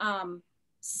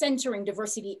centering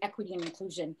diversity, equity, and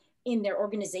inclusion in their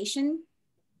organization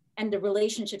and the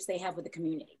relationships they have with the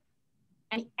community.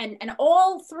 And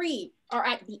all three are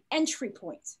at the entry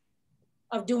point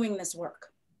of doing this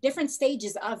work, different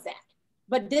stages of that.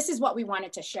 But this is what we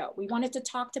wanted to show. We wanted to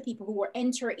talk to people who were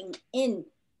entering into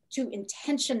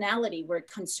intentionality where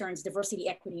it concerns diversity,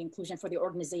 equity, inclusion for the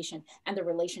organization and the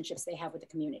relationships they have with the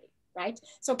community, right?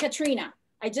 So Katrina,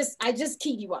 I just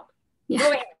keyed you up. Yeah.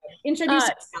 Go ahead, introduce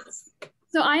yourself.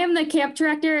 So I am the camp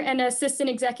director and assistant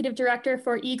executive director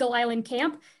for Eagle Island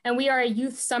Camp, and we are a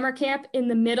youth summer camp in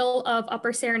the middle of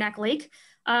Upper Saranac Lake.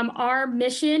 Our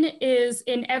mission is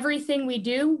in everything we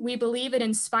do. We believe in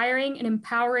inspiring and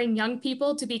empowering young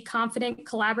people to be confident,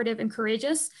 collaborative, and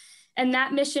courageous. And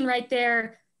that mission right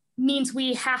there means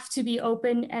we have to be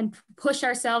open and push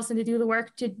ourselves and to do the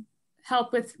work to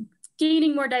help with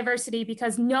gaining more diversity,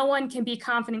 because no one can be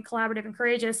confident, collaborative, and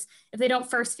courageous if they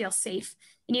don't first feel safe.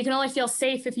 And you can only feel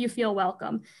safe if you feel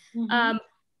welcome. Mm-hmm.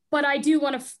 But I do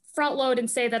want to front load and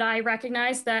say that I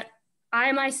recognize that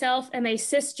I myself am a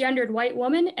cisgendered white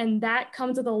woman, and that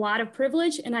comes with a lot of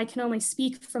privilege, and I can only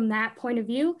speak from that point of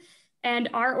view. And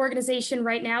our organization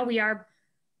right now, we are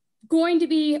going to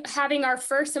be having our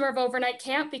first summer of overnight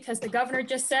camp because the governor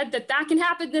just said that can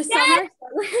happen this summer. So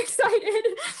we're excited.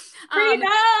 Freedom!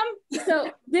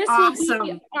 So this will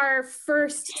be our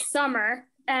first summer,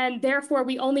 and therefore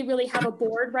we only really have a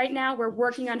board right now. We're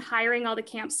working on hiring all the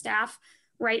camp staff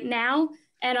right now,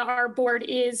 and our board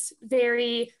is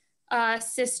very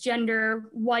cisgender,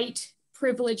 white,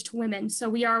 privileged women. So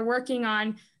we are working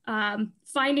on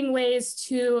finding ways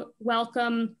to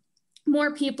welcome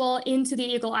more people into the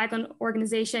Eagle Island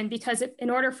organization, because in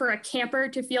order for a camper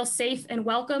to feel safe and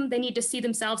welcome, they need to see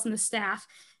themselves in the staff.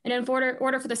 And in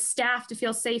order for the staff to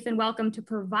feel safe and welcome to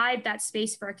provide that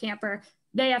space for a camper,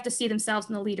 they have to see themselves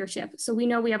in the leadership. So we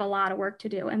know we have a lot of work to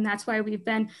do. And that's why we've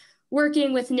been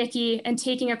working with Nicky and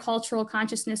taking a cultural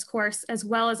consciousness course, as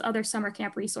well as other summer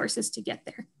camp resources to get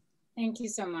there. Thank you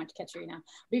so much, Katrina.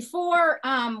 Before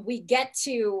we get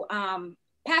to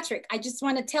Patrick, I just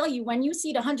want to tell you, when you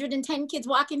see the 110 kids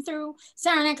walking through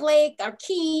Saranac Lake or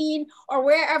Keene or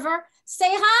wherever, say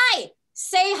hi.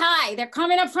 Say hi. They're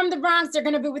coming up from the Bronx. They're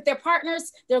going to be with their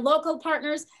partners, their local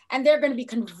partners, and they're going to be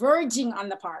converging on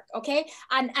the park, okay?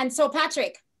 And so,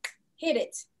 Patrick, hit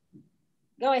it.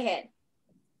 Go ahead.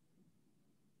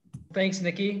 Thanks,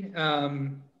 Nicky.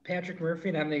 Patrick Murphy,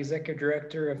 and I'm the Executive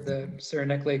Director of the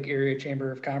Saranac Lake Area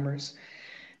Chamber of Commerce.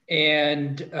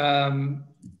 And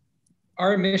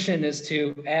our mission is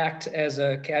to act as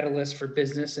a catalyst for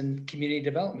business and community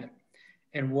development.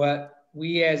 And what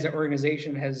we as an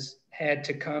organization has had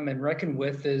to come and reckon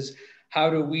with is, how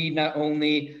do we not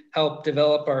only help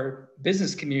develop our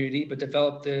business community, but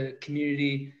develop the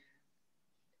community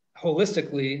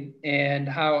holistically, and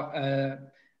how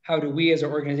do we as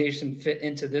an organization fit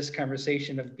into this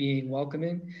conversation of being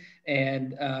welcoming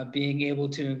and being able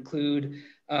to include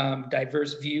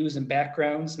diverse views and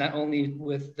backgrounds, not only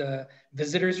with the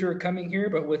visitors who are coming here,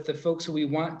 but with the folks who we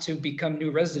want to become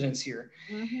new residents here.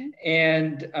 Mm-hmm.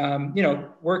 And, you know,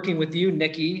 working with you,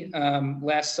 Nicky,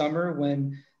 last summer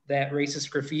when that racist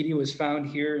graffiti was found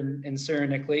here in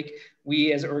Saranac Lake,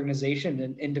 we as an organization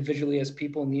and individually as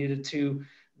people needed to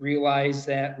realize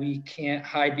that we can't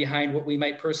hide behind what we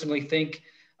might personally think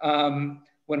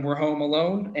when we're home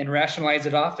alone and rationalize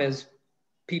it off as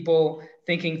people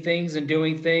thinking things and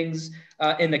doing things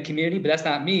in the community, but that's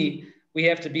not me. We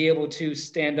have to be able to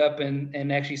stand up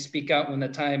and actually speak out when the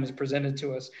time is presented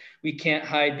to us. We can't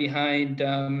hide behind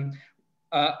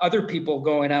other people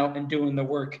going out and doing the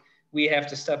work. We have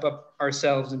to step up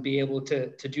ourselves and be able to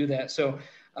do that. So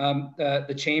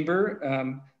the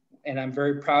Chamber, and I'm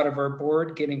very proud of our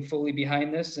board getting fully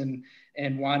behind this and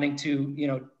wanting to, you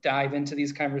know, dive into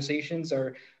these conversations,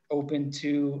 are open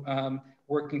to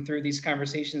working through these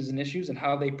conversations and issues and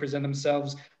how they present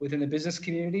themselves within the business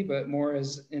community, but more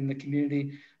as in the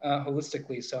community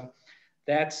holistically. So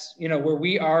that's, you know, where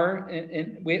we are,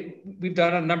 and we've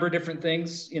done a number of different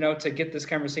things, you know, to get this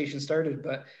conversation started,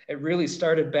 but it really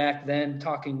started back then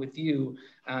talking with you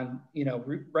on, you know,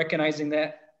 recognizing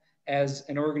that as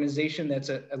an organization that's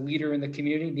a leader in the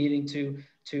community, needing to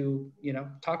you know,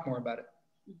 talk more about it.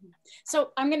 So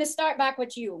I'm going to start back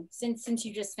with you since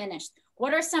you just finished.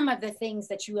 What are some of the things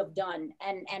that you have done,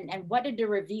 and what did it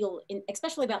reveal,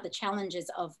 especially about the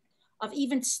challenges of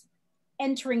even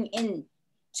entering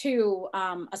into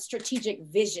a strategic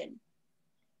vision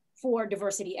for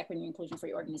diversity, equity, and inclusion for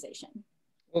your organization?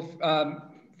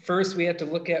 Well, first we have to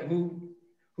look at who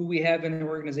we have in an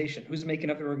organization, who's making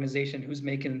up the organization, who's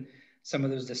making some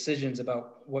of those decisions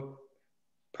about what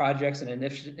projects and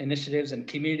initiatives and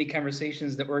community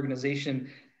conversations the organization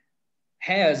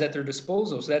has at their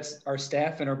disposal. So that's our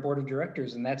staff and our board of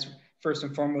directors. And that's first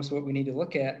and foremost what we need to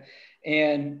look at.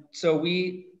 And so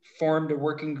we formed a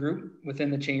working group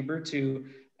within the chamber to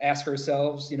ask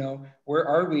ourselves, you know, where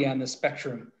are we on the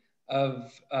spectrum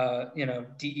of, you know,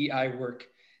 DEI work?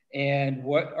 And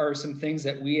what are some things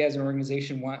that we as an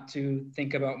organization want to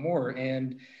think about more?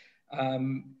 And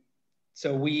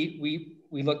so we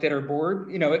looked at our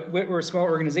board. You know, we're a small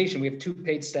organization. We have 2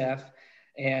 paid staff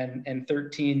and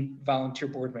 13 volunteer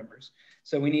board members.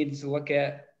 So we needed to look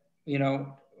at, you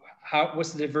know,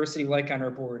 what's the diversity like on our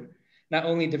board? Not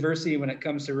only diversity when it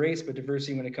comes to race, but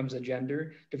diversity when it comes to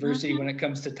gender, diversity when it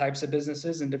comes to types of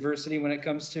businesses, and diversity when it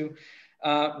comes to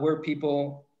where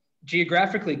people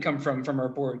geographically come from our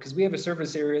board, because we have a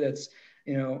service area that's,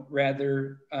 you know,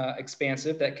 rather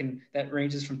expansive, that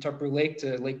ranges from Tupper Lake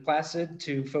to Lake Placid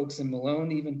to folks in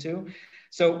Malone even too.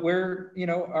 So where, you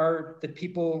know, are the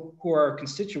people who are our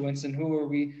constituents and who are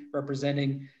we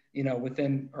representing, you know,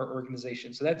 within our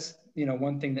organization? So that's, you know,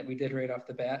 one thing that we did right off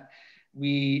the bat.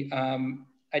 We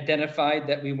identified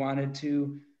that we wanted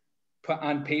to put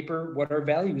on paper what our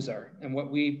values are and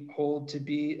what we hold to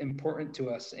be important to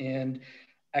us. And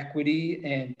equity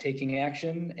and taking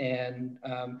action and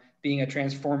being a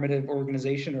transformative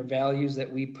organization, or values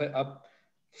that we put up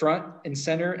front and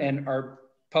center and are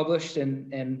published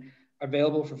and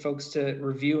available for folks to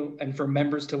review and for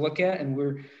members to look at. And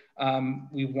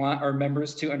we want our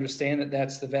members to understand that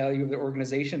that's the value of the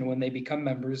organization. And when they become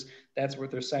members, that's what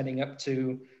they're signing up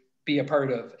to be a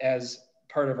part of as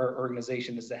part of our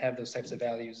organization, is to have those types of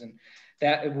values. And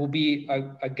that it will be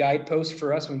a guidepost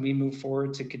for us when we move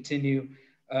forward to continue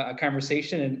a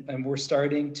conversation. And we're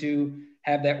starting to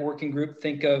have that working group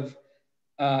think of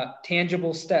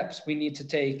tangible steps we need to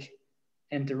take,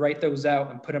 and to write those out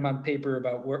and put them on paper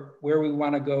about where we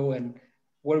want to go and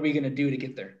what are we going to do to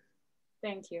get there.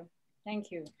 Thank you.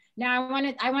 Thank you. Now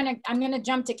I'm going to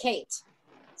jump to Kate.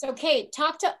 So Kate,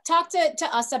 talk to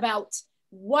us about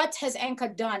what has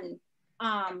ANCA done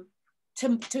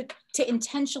to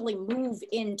intentionally move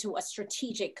into a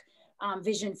strategic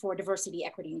vision for diversity,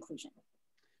 equity, inclusion.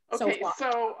 Okay,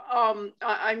 so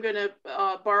I'm going to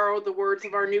borrow the words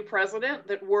of our new president,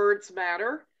 that words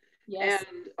matter. Yes.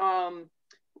 And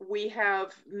we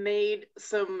have made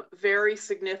some very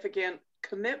significant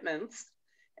commitments.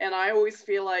 And I always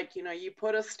feel like, you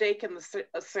put a stake in the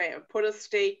sand, put a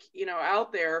stake,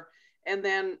 out there, and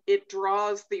then it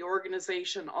draws the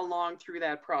organization along through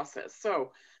that process.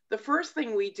 So the first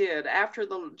thing we did after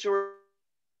the George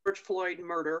Floyd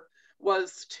murder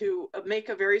was to make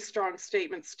a very strong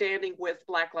statement standing with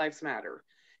Black Lives Matter.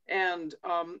 And,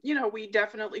 we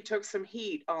definitely took some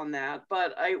heat on that,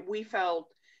 but we felt,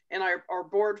 and our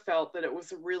board felt, that it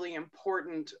was a really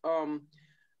important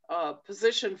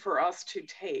position for us to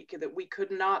take, that we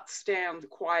could not stand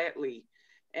quietly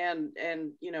and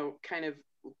kind of,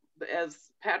 as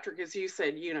Patrick, as you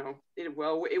said,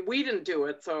 we didn't do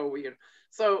it. So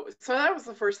that was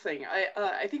the first thing.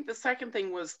 I think the second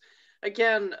thing was,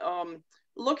 again,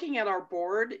 looking at our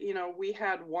board, we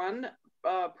had one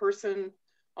person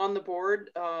on the board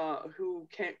who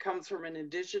comes from an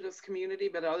Indigenous community,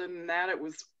 but other than that, it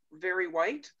was very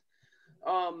white.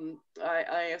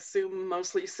 I assume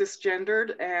mostly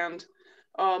cisgendered. And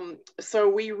so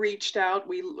we reached out,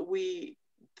 we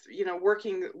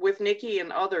working with Nicky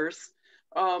and others,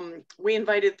 we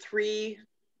invited 3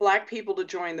 Black people to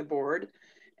join the board,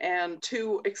 and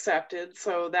 2 accepted.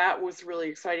 So that was really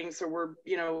exciting. So we're,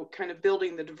 kind of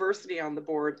building the diversity on the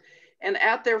board. And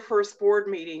at their first board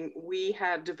meeting, we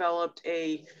had developed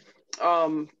a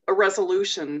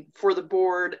resolution for the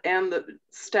board and the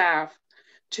staff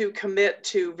to commit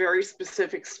to very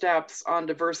specific steps on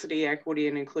diversity, equity,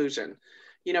 and inclusion,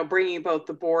 bringing both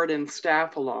the board and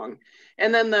staff along.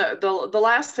 And then the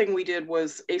last thing we did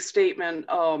was a statement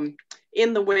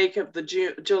in the wake of the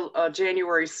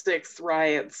January 6th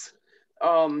riots,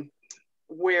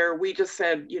 where we just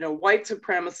said, white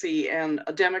supremacy and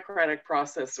a democratic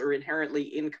process are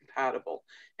inherently incompatible,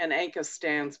 and ANCA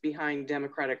stands behind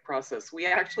democratic process. We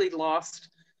actually lost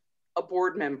a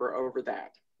board member over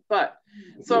that. But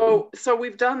so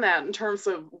we've done that in terms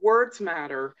of words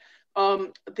matter.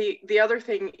 The other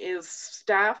thing is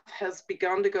staff has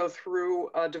begun to go through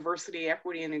a diversity,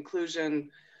 equity, and inclusion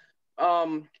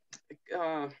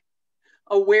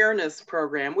awareness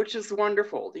program, which is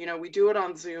wonderful. We do it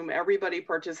on Zoom. Everybody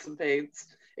participates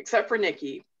except for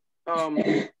Nicky.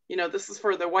 This is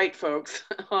for the white folks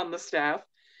on the staff,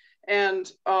 and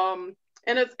I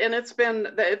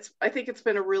think it's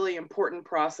been a really important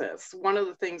process. One of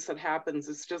the things that happens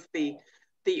is just the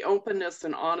openness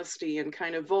and honesty and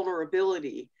kind of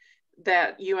vulnerability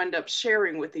that you end up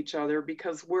sharing with each other,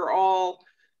 because we're all,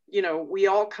 we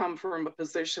all come from a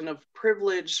position of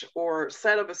privilege or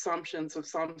set of assumptions of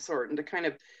some sort, and to kind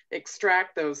of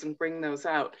extract those and bring those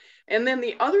out. And then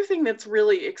the other thing that's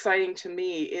really exciting to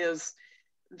me is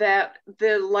that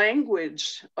the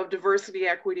language of diversity,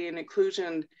 equity, and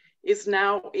inclusion is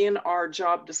now in our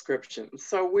job description.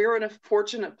 So we're in a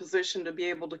fortunate position to be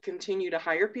able to continue to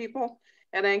hire people.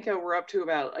 At ANCA, we're up to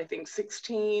about, I think,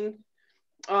 16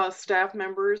 staff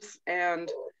members. And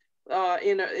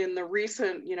in the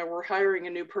recent, we're hiring a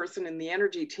new person in the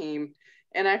energy team.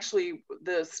 And actually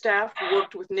the staff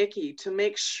worked with Nicky to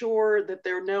make sure that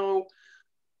there are no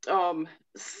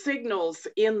signals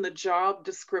in the job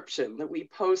description that we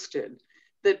posted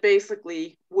that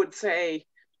basically would say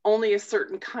only a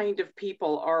certain kind of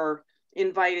people are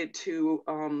invited to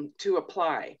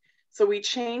apply. So we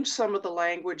changed some of the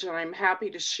language, and I'm happy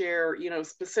to share,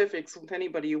 specifics with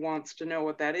anybody who wants to know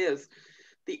what that is.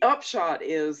 The upshot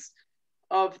is,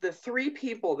 of the 3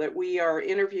 people that we are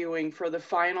interviewing for the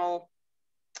final,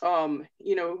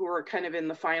 who are kind of in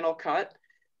the final cut,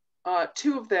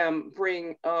 2 of them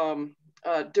bring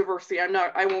diversity.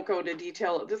 I won't go into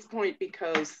detail at this point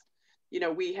because you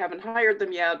know, we haven't hired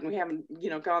them yet, and we haven't, you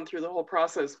know, gone through the whole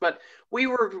process. But we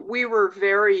were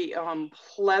very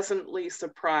pleasantly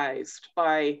surprised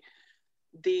by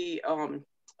the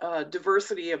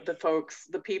diversity of the folks,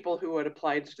 the people who had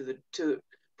applied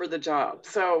for the job.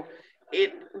 So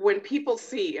when people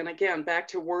see, and again, back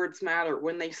to words matter,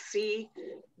 when they see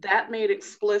that made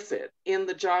explicit in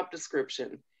the job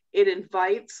description, it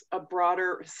invites a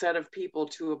broader set of people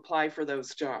to apply for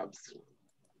those jobs.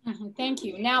 Thank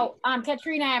you. Now,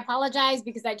 Katrina, I apologize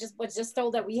because I was just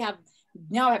told that we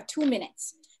now have 2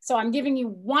 minutes. So I'm giving you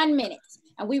 1 minute,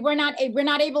 and we're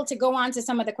not able to go on to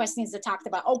some of the questions that talked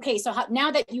about. Okay, so now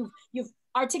that you've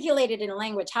articulated in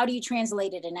language, how do you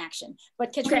translate it in action?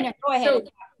 But Katrina, okay, go ahead.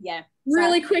 So, yeah.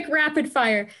 Really quick rapid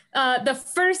fire. The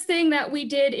first thing that we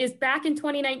did is back in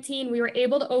 2019, we were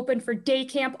able to open for day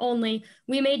camp only.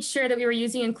 We made sure that we were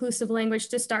using inclusive language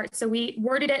to start. So we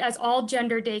worded it as all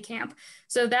gender day camp.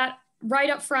 So that right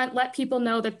up front, let people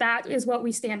know that that is what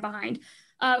we stand behind.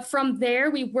 From there,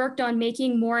 we worked on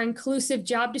making more inclusive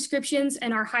job descriptions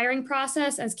and our hiring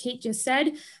process, as Kate just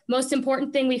said. Most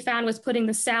important thing we found was putting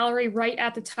the salary right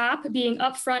at the top, being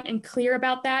upfront and clear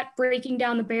about that, breaking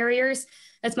down the barriers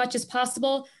as much as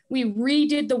possible. We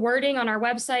redid the wording on our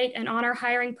website and on our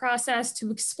hiring process to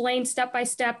explain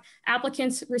step-by-step.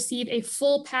 Applicants receive a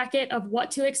full packet of what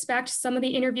to expect, some of the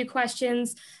interview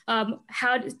questions,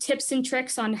 tips and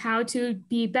tricks on how to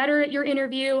be better at your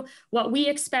interview, what we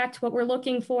expect, what we're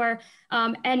looking for,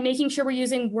 and making sure we're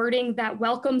using wording that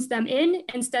welcomes them in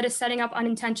instead of setting up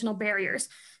unintentional barriers.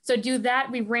 So do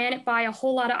that. We ran it by a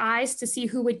whole lot of eyes to see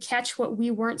who would catch what we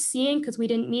weren't seeing because we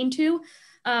didn't mean to.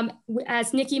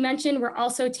 As Nicky mentioned, we're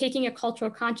also taking a cultural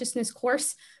consciousness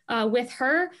course with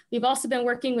her. We've also been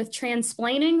working with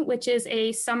Transplaining, which is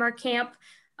a summer camp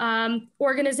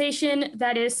organization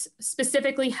that is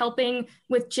specifically helping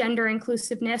with gender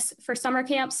inclusiveness for summer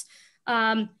camps.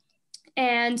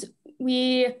 And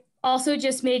we also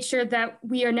just made sure that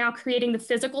we are now creating the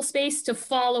physical space to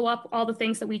follow up all the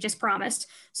things that we just promised.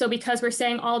 So because we're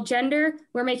saying all gender,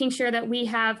 we're making sure that we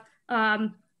have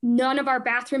none of our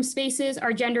bathroom spaces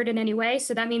are gendered in any way.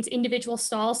 So that means individual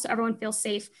stalls so everyone feels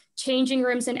safe. Changing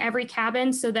rooms in every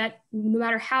cabin so that no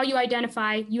matter how you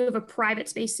identify, you have a private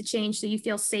space to change so you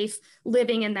feel safe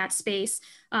living in that space.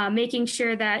 Making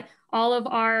sure that all of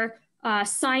our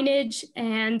signage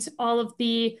and all of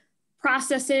the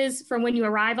processes from when you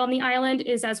arrive on the island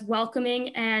is as welcoming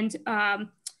and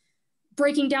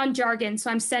breaking down jargon.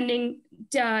 So I'm sending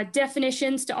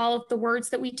definitions to all of the words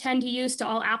that we tend to use to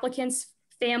all applicants,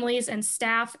 families and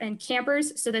staff and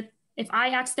campers, so that if I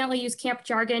accidentally use camp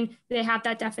jargon, they have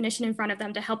that definition in front of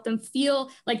them to help them feel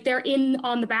like they're in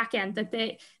on the back end, that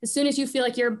as soon as you feel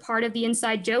like you're part of the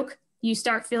inside joke, you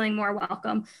start feeling more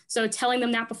welcome. So telling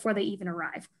them that before they even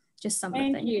arrive, just some of the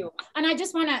things. Thank you. And I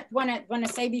just want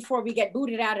to say before we get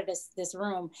booted out of this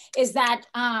room is that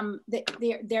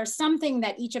there's something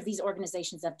that each of these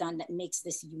organizations have done that makes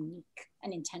this unique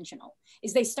and intentional,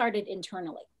 is they started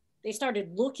internally. They started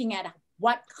looking at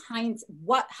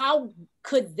how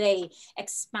could they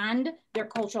expand their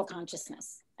cultural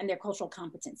consciousness and their cultural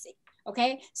competency.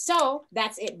 Okay, so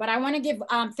that's it. But I want to give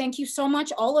thank you so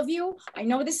much, all of you. I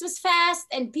know this was fast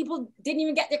and people didn't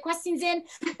even get their questions in,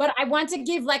 but I want to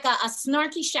give like a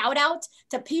snarky shout out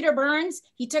to Peter Burns.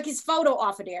 He took his photo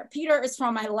off of there. Peter is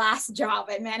from my last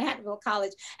job at Manhattanville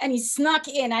College, and he snuck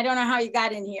in. I don't know how he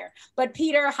got in here, but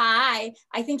Peter, hi.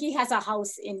 I think he has a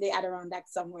house in the Adirondack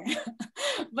somewhere.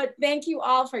 But thank you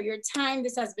all for your time.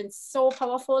 This has been so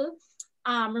powerful.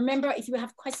 Remember, if you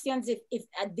have questions, if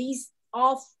these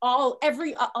all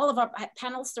of our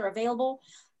panelists are available.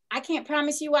 I can't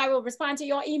promise you I will respond to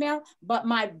your email, but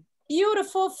my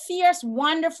beautiful, fierce,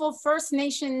 wonderful First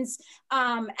Nations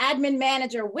admin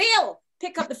manager will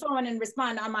pick up the phone and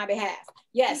respond on my behalf.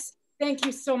 Yes. Thank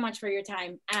you so much for your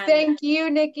time. And thank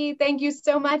you, Nikki. Thank you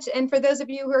so much. And for those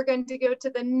of you who are going to go to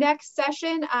the next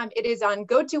session, it is on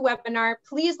GoToWebinar.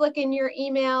 Please look in your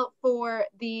email for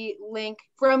the link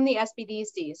from the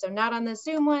SBDC. So not on the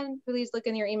Zoom one, please look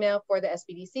in your email for the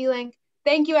SBDC link.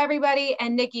 Thank you, everybody.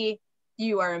 And Nikki,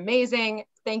 you are amazing.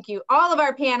 Thank you, all of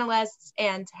our panelists,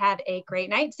 and have a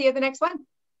great night. See you at the next one.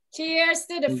 Cheers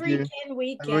to the freaking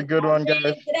weekend. Have a good one,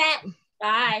 guys.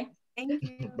 Bye. Thank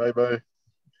you. Bye-bye.